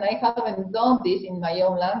this, and I haven't done this in my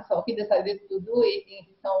own land, so he decided to do it in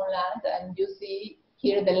his own land. And you see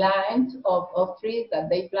here the lines of trees that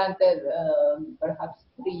they planted perhaps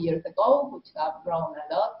 3 years ago, which have grown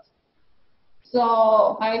a lot.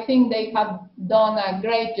 So I think they have done a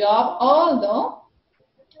great job, although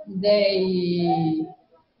they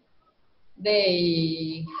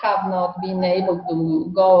have not been able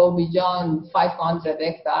to go beyond 500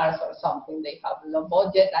 hectares or something. They have low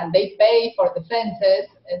budget, and they pay for the fences.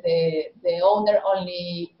 The owner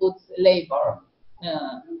only puts labor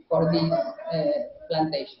for these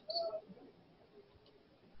plantations.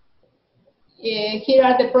 Here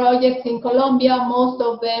are the projects in Colombia. Most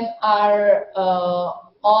of them are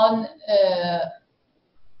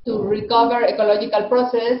to recover ecological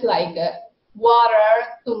process, like water,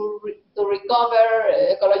 to recover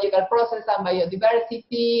ecological process and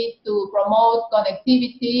biodiversity, to promote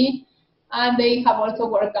connectivity, and they have also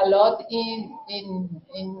worked a lot in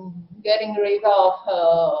getting rid of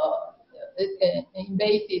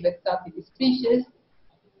invasive exotic species.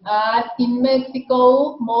 In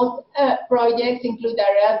Mexico, most projects include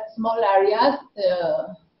small areas,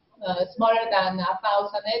 smaller than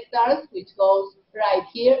 1,000 hectares, which goes right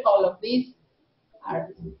here. All of these are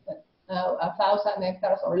 1,000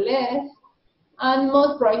 hectares or less. And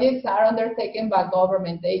most projects are undertaken by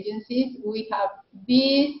government agencies. We have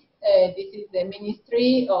this. This is the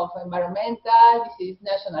Ministry of Environmental. This is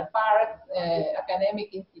national parks,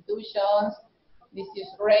 academic institutions. This is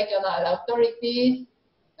regional authorities.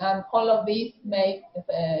 And all of these make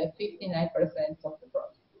 59% of the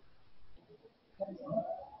project.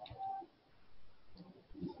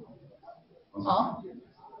 Oh,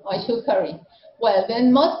 I should hurry. Well,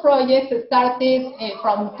 then most projects started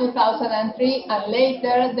from 2003 and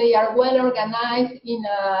later. They are well organized in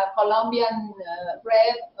a Colombian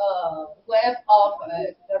web of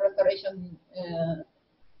restoration,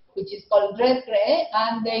 which is called RECRE,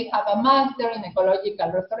 and they have a master in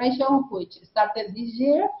ecological restoration, which started this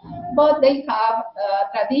year, but they have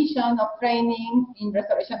a tradition of training in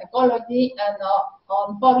restoration ecology and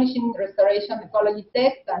on publishing restoration ecology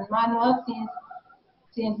texts and manuals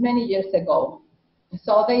since many years ago.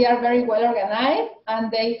 So they are very well organized,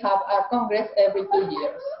 and they have a congress every 2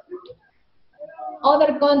 years.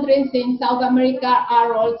 Other countries in South America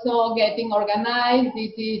are also getting organized.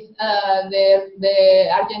 This is the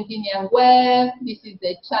Argentinian web. This is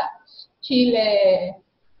the Chile,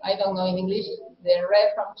 I don't know in English, the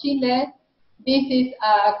red from Chile. This is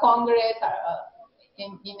a congress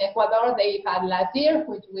in Ecuador they had last year,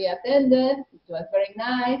 which we attended, which was very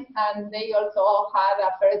nice. And they also had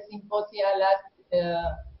a first symposium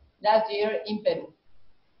last year in Peru.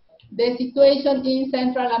 The situation in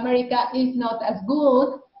Central America is not as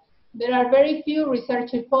good. There are very few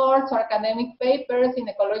research reports or academic papers in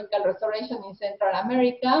ecological restoration in Central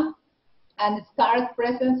America, and scarce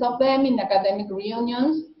presence of them in academic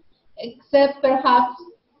reunions, except perhaps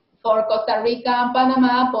for Costa Rica and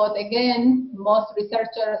Panama. But again, most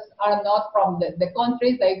researchers are not from the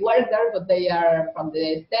countries. They work there, but they are from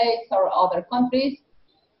the States or other countries.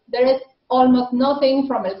 There is almost nothing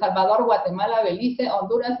from El Salvador, Guatemala, Belize,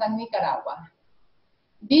 Honduras, and Nicaragua.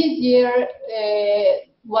 This year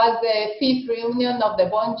was the 5th reunion of the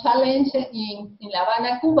Bond Challenge in La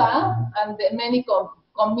Habana, Cuba, and many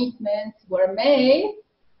commitments were made.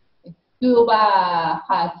 Cuba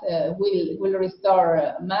will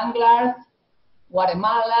restore manglars.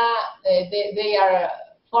 Guatemala, they are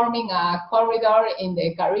forming a corridor in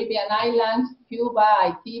the Caribbean islands, Cuba,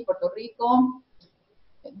 Haiti, Puerto Rico.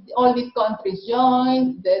 all these countries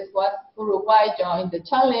joined. This was Uruguay joined the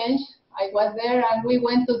challenge. I was there, and we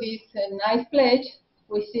went to this nice pledge,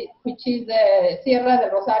 which is the Sierra de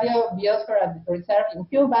Rosario Biosphere Reserve in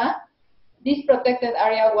Cuba. This protected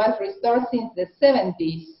area was restored since the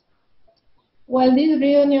 70s. Well, this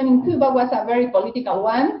reunion in Cuba was a very political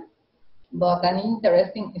one, but an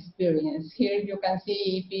interesting experience. Here you can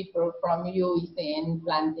see people from UCSS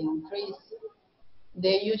planting trees,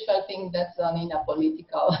 the usual thing that's done in a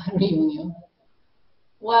political reunion.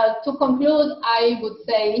 Well, to conclude, I would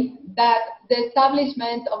say that the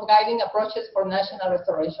establishment of guiding approaches for national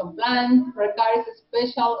restoration plans requires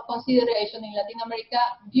special consideration in Latin America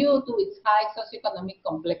due to its high socioeconomic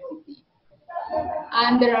complexity.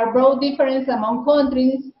 And there are broad differences among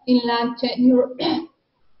countries in land tenure,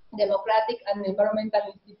 democratic and environmental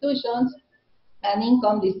institutions, and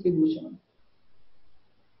income distribution.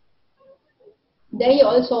 They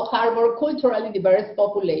also harbor culturally diverse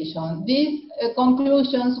population. These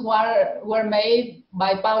conclusions were made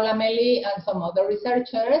by Paula Meli and some other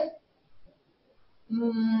researchers.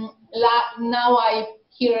 Now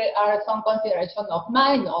here are some considerations of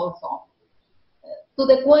mine also. To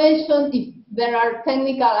the question if there are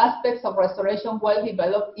technical aspects of restoration well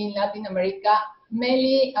developed in Latin America,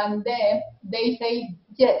 Meli and them, they say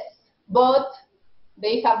yes, but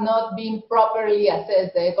they have not been properly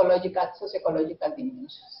assessed, the ecological, socio-ecological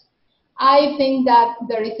dimensions. I think that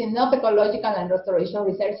there is enough ecological and restoration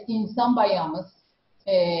research in some biomes,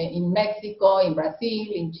 in Mexico, in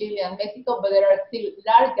Brazil, in Chile and Mexico, but there are still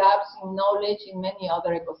large gaps in knowledge in many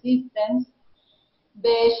other ecosystems.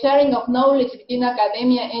 The sharing of knowledge between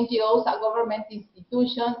academia, NGOs, and government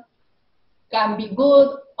institutions can be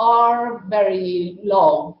good or very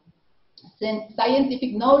low. Since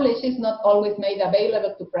scientific knowledge is not always made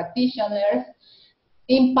available to practitioners,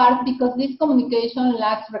 in part because this communication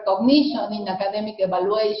lacks recognition in academic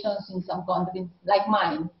evaluations in some countries, like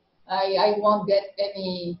mine. I won't get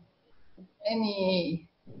any,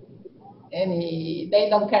 they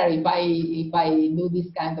don't care if I do this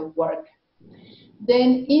kind of work.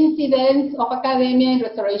 Then incidents of academia in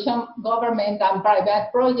restoration, government and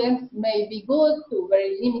private projects may be good to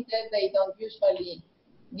very limited. They don't usually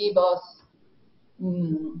give us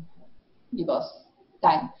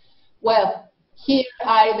time. Well, here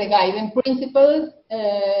are the guiding principles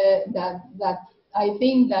that I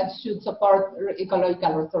think that should support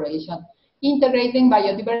ecological restoration. Integrating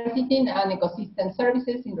biodiversity and ecosystem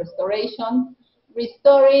services in restoration,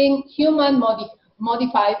 restoring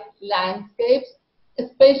human-modified landscapes,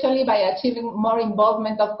 especially by achieving more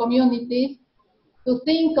involvement of communities, to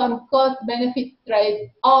think on cost-benefit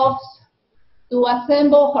trade-offs, to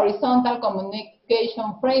assemble horizontal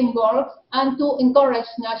communication frameworks, and to encourage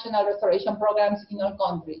national restoration programs in all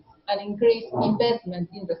countries, and increase investment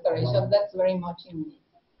in restoration. That's very much in need.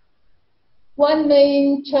 One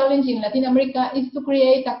main challenge in Latin America is to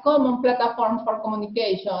create a common platform for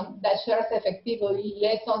communication that shares effectively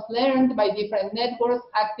lessons learned by different networks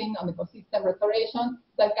acting on ecosystem restoration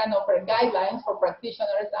that can offer guidelines for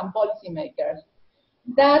practitioners and policymakers.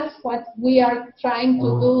 That's what we are trying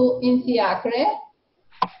to do in SIACRE.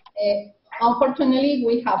 Unfortunately,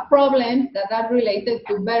 we have problems that are related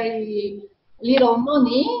to very little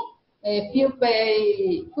money. Few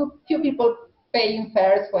people paying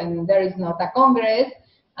fares when there is not a congress,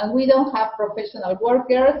 and we don't have professional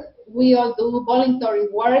workers. We all do voluntary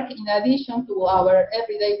work in addition to our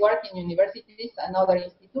everyday work in universities and other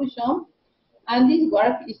institutions, and this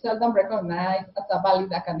work is seldom recognized as a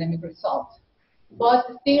valid academic result. But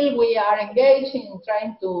still, we are engaged in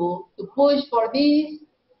trying to push for this,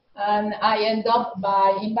 and I end up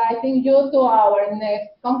by inviting you to our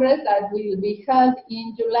next congress that will be held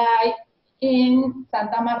in July in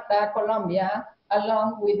Santa Marta, Colombia,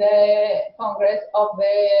 along with the Congress of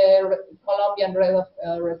the Colombian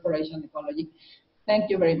Restoration Ecology. Thank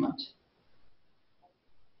you very much.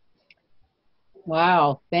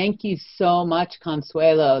 Wow, thank you so much,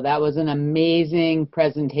 Consuelo. That was an amazing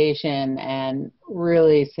presentation and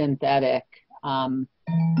really synthetic.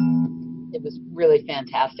 It was really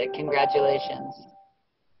fantastic. Congratulations.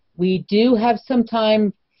 We do have some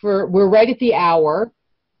time for, we're right at the hour.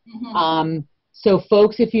 So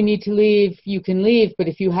folks, if you need to leave, you can leave, but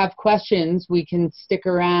if you have questions, we can stick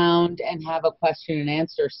around and have a question and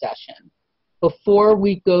answer session. Before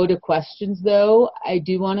we go to questions though, I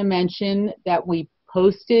do want to mention that we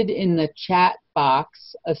posted in the chat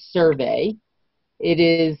box a survey. It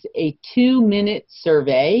is a 2-minute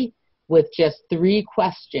survey with just 3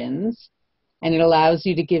 questions, and it allows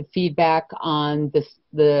you to give feedback on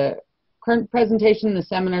the current presentation, the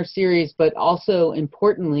seminar series, but also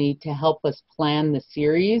importantly to help us plan the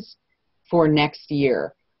series for next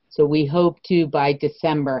year. So we hope to, by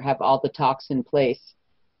December, have all the talks in place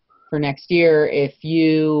for next year. If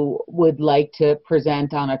you would like to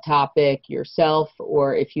present on a topic yourself,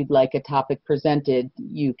 or if you'd like a topic presented,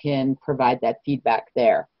 you can provide that feedback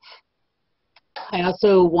there. I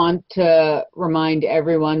also want to remind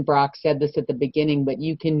everyone, Brock said this at the beginning, but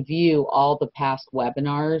you can view all the past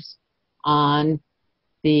webinars on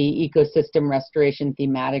the Ecosystem Restoration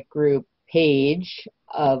Thematic Group page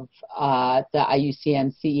of the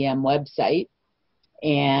IUCN CEM website.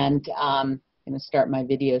 And I'm going to start my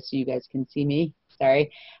video so you guys can see me,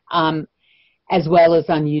 sorry, as well as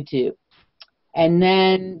on YouTube. And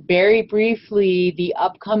then very briefly, the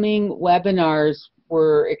upcoming webinars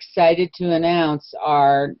we're excited to announce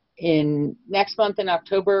are in next month in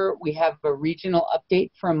October. We have a regional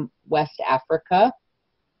update from West Africa.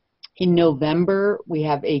 In November, we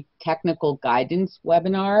have a technical guidance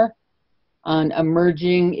webinar on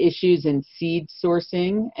emerging issues in seed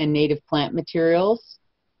sourcing and native plant materials.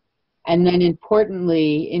 And then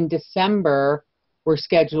importantly, in December, we're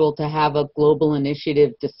scheduled to have a global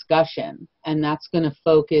initiative discussion, and that's going to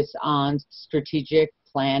focus on strategic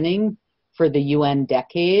planning for the UN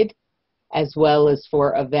decade, as well as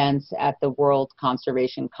for events at the World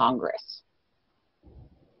Conservation Congress.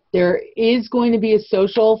 There is going to be a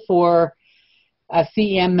social for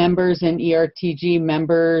CEM members and ERTG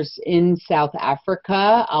members in South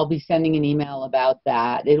Africa. I'll be sending an email about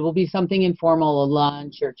that. It will be something informal, a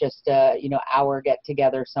lunch, or just a hour get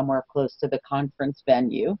together somewhere close to the conference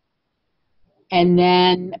venue. And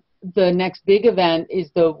then the next big event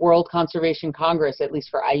is the World Conservation Congress, at least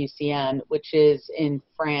for IUCN, which is in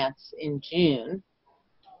France in June.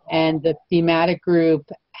 And the thematic group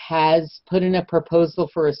has put in a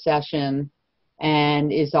proposal for a session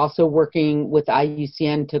and is also working with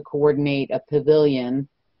IUCN to coordinate a pavilion.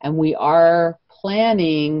 And we are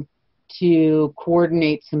planning to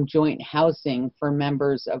coordinate some joint housing for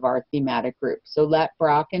members of our thematic group. So let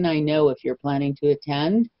Brock and I know if you're planning to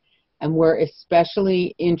attend. And we're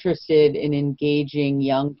especially interested in engaging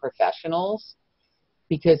young professionals,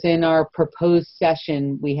 because in our proposed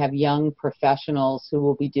session, we have young professionals who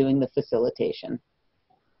will be doing the facilitation.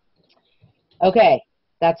 Okay,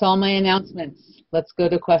 that's all my announcements. Let's go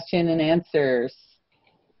to question and answers.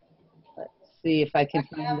 Let's see if I can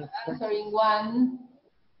find the first. Answering one.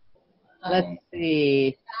 Let's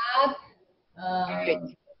see. Right.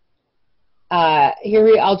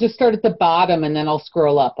 I'll just start at the bottom and then I'll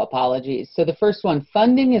scroll up. Apologies. So the first one,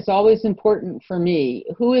 funding is always important for me.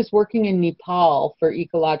 Who is working in Nepal for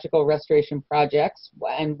ecological restoration projects,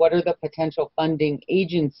 and what are the potential funding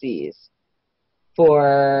agencies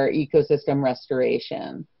for ecosystem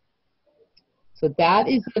restoration? So that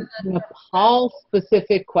is a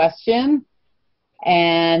Nepal-specific question,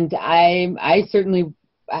 and I certainly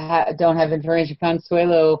don't have information.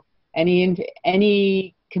 Consuelo,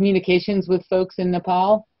 any communications with folks in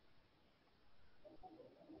Nepal?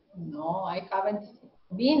 No, I haven't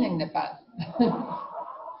been in Nepal.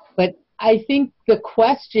 But I think the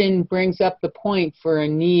question brings up the point for a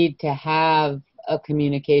need to have a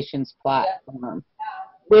communications platform.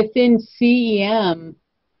 Within CEM,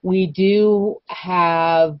 we do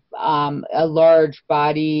have a large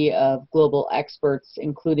body of global experts,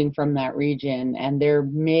 including from that region, and there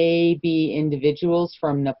may be individuals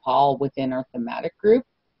from Nepal within our thematic group.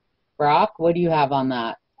 Brock, what do you have on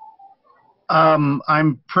that?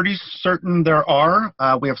 I'm pretty certain there are.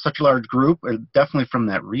 We have such a large group, definitely from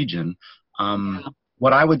that region.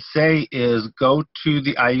 What I would say is go to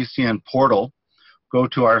the IUCN portal, go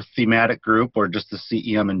to our thematic group or just the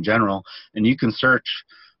CEM in general, and you can search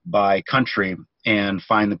by country and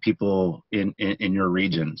find the people in your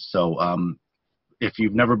region. So if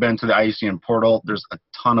you've never been to the IUCN portal, there's a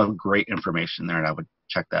ton of great information there, and I would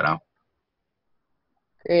check that out.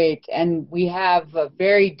 Great, and we have a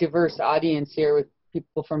very diverse audience here with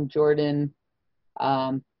people from Jordan,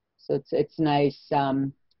 so it's nice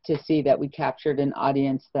to see that we captured an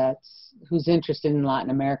audience who's interested in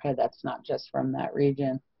Latin America that's not just from that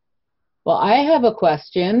region. Well, I have a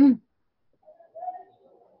question.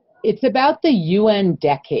 It's about the UN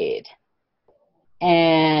decade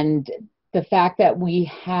and the fact that we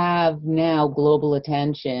have now global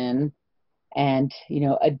attention and,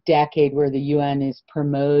 a decade where the UN is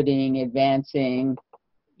promoting, advancing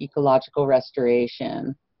ecological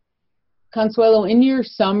restoration. Consuelo, in your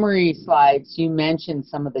summary slides, you mentioned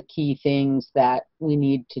some of the key things that we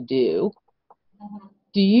need to do.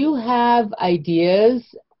 Do you have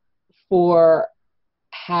ideas for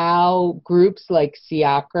how groups like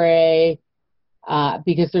SIACRE,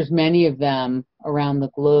 because there's many of them around the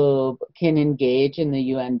globe, can engage in the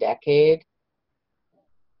UN decade?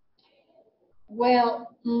 Well,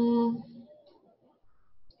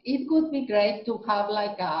 it would be great to have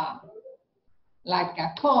like a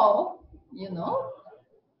call,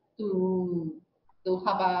 to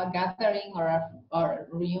have a gathering or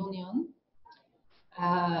reunion.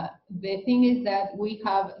 The thing is that we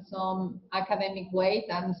have some academic weight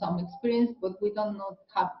and some experience, but we don't not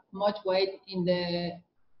have much weight in the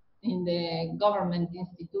government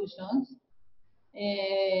institutions.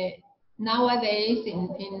 Nowadays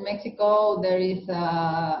in Mexico, there is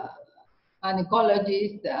an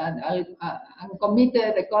ecologist, a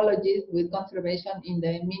committed ecologist with conservation in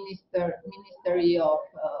the Ministry of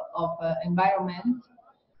Environment.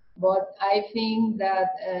 But I think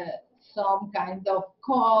that some kind of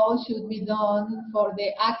call should be done for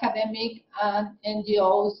the academic and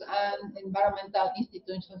NGOs and environmental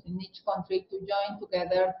institutions in each country to join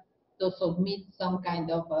together to submit some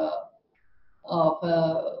kind of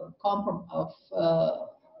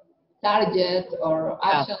target or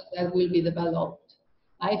actions that will be developed.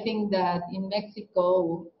 I think that in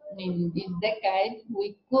Mexico, in this decade,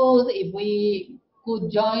 we could, if we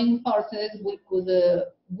could join forces, we could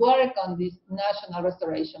work on this national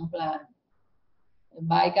restoration plan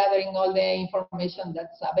by gathering all the information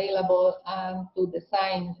that's available and to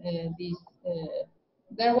design this.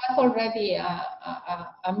 There was already a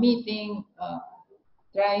meeting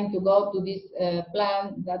trying to go to this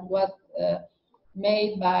plan that was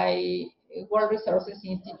made by World Resources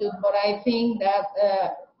Institute, but I think that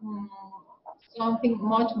something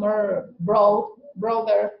much more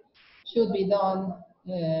broader should be done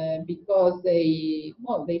because they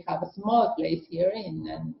have a small place here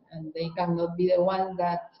and they cannot be the ones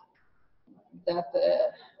that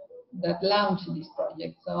launch this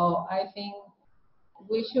project. So I think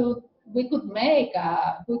we could make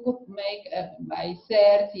by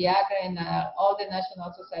SER, SIACRE, and all the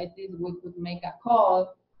national societies, we could make a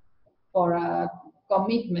call for a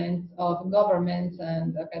commitment of governments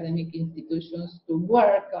and academic institutions to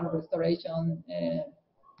work on restoration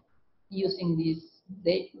using this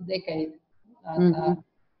decade as a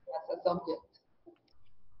subject.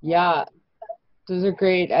 Yeah, those are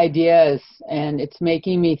great ideas, and it's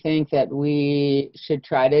making me think that we should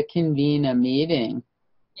try to convene a meeting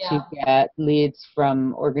to get leads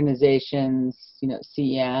from organizations,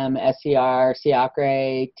 CEM, SER,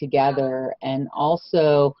 SIACRE together, and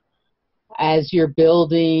also as you're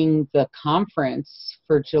building the conference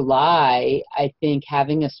for July, I think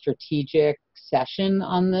having a strategic session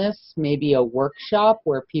on this, maybe a workshop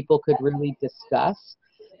where people could really discuss,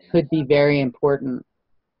 could be very important.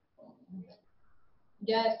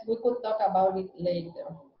 Yes, we could talk about it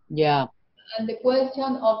later. Yeah. And the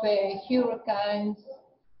question of hurricanes,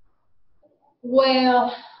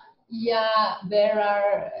 well, yeah, there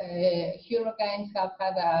are hurricanes have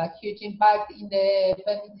had a huge impact in the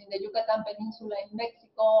Yucatan Peninsula in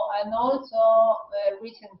Mexico and also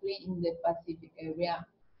recently in the Pacific area.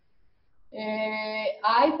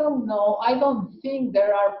 I don't know. I don't think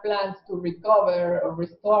there are plans to recover or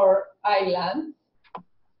restore islands,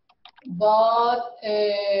 but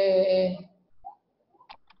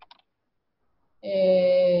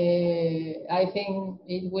I think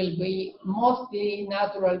it will be mostly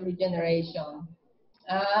natural regeneration.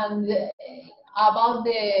 And about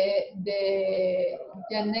the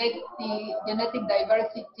genetic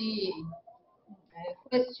diversity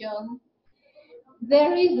question,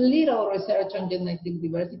 there is little research on genetic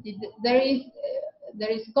diversity. There is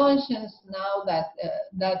conscience now that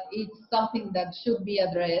it's something that should be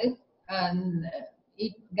addressed, and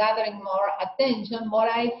it's gathering more attention. But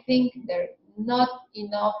I think there's not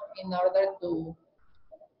enough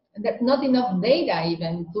not enough data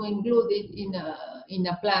even to include it in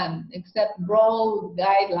a plan, except broad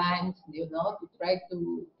guidelines, to try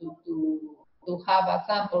to have a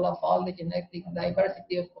sample of all the genetic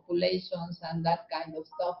diversity of populations and that kind of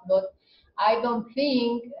stuff. But I don't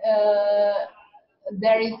think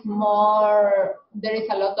there is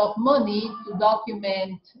a lot of money to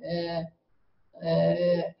document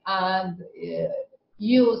and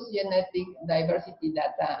use genetic diversity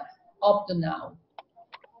data up to now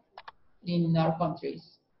in our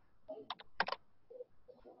countries.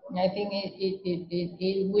 I think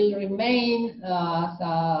it will remain as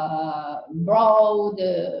a broad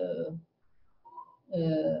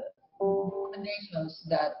recommendations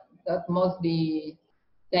that must be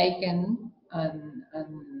taken, and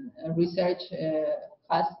research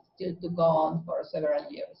has still to go on for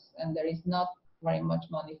several years, and there is not very much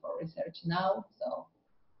money for research now, so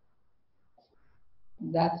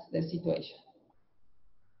that's the situation.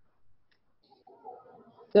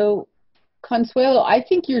 So, Consuelo, I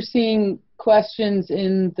think you're seeing questions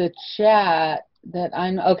in the chat that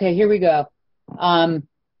okay, here we go.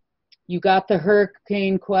 You got the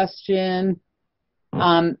hurricane question.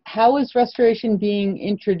 How is restoration being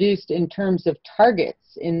introduced in terms of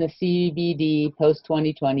targets in the CBD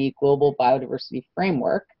post-2020 Global Biodiversity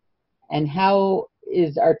Framework? And how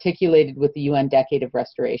is articulated with the UN Decade of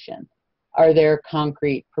Restoration? Are there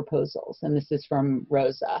concrete proposals? And this is from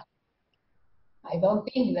Rosa. I don't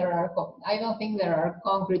think there are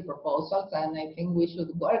concrete proposals, and I think we should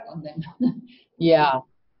work on them. Yeah.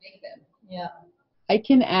 Make them. Yeah. I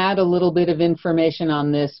can add a little bit of information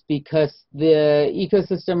on this because the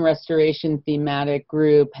Ecosystem Restoration Thematic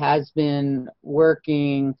Group has been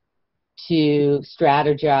working to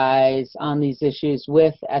strategize on these issues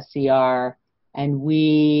with SCR, and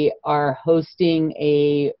we are hosting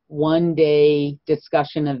a one-day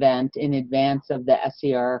discussion event in advance of the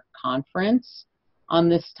SCR conference on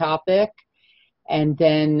this topic. And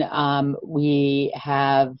then we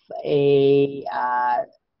have a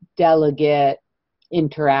delegate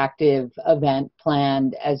interactive event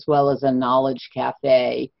planned, as well as a knowledge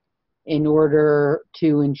cafe, in order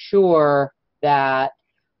to ensure that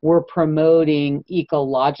we're promoting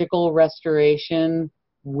ecological restoration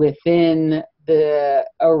within the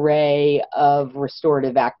array of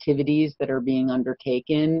restorative activities that are being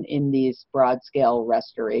undertaken in these broad-scale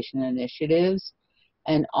restoration initiatives,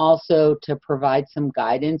 and also to provide some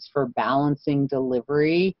guidance for balancing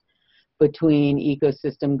delivery between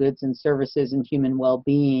ecosystem goods and services and human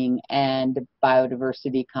well-being and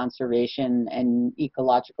biodiversity conservation and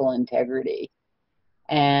ecological integrity.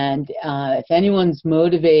 And if anyone's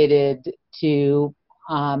motivated to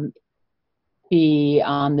be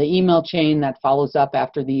on the email chain that follows up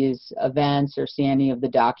after these events or see any of the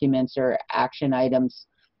documents or action items,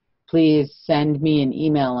 please send me an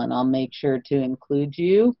email and I'll make sure to include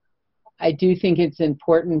you. I do think it's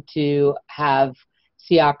important to have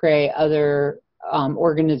SIACRE, other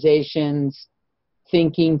organizations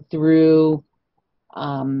thinking through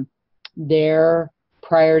their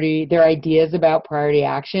ideas about priority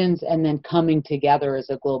actions and then coming together as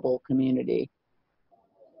a global community.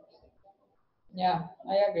 Yeah,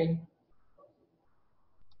 I agree.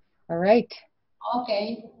 All right.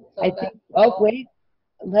 Okay. So wait.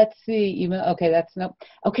 Let's see. Okay, that's no.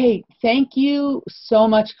 Okay, thank you so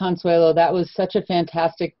much, Consuelo. That was such a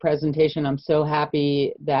fantastic presentation. I'm so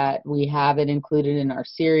happy that we have it included in our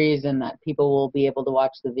series and that people will be able to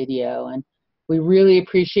watch the video. And we really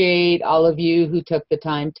appreciate all of you who took the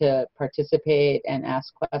time to participate and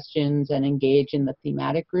ask questions and engage in the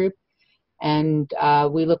thematic group. And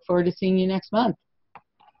we look forward to seeing you next month.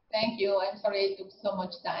 Thank you. I'm sorry it took so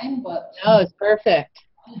much time, but no, it's perfect.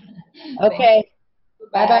 Okay.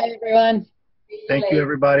 Bye-bye, everyone. Thank you,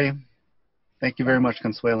 everybody. Thank you very much,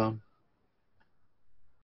 Consuelo.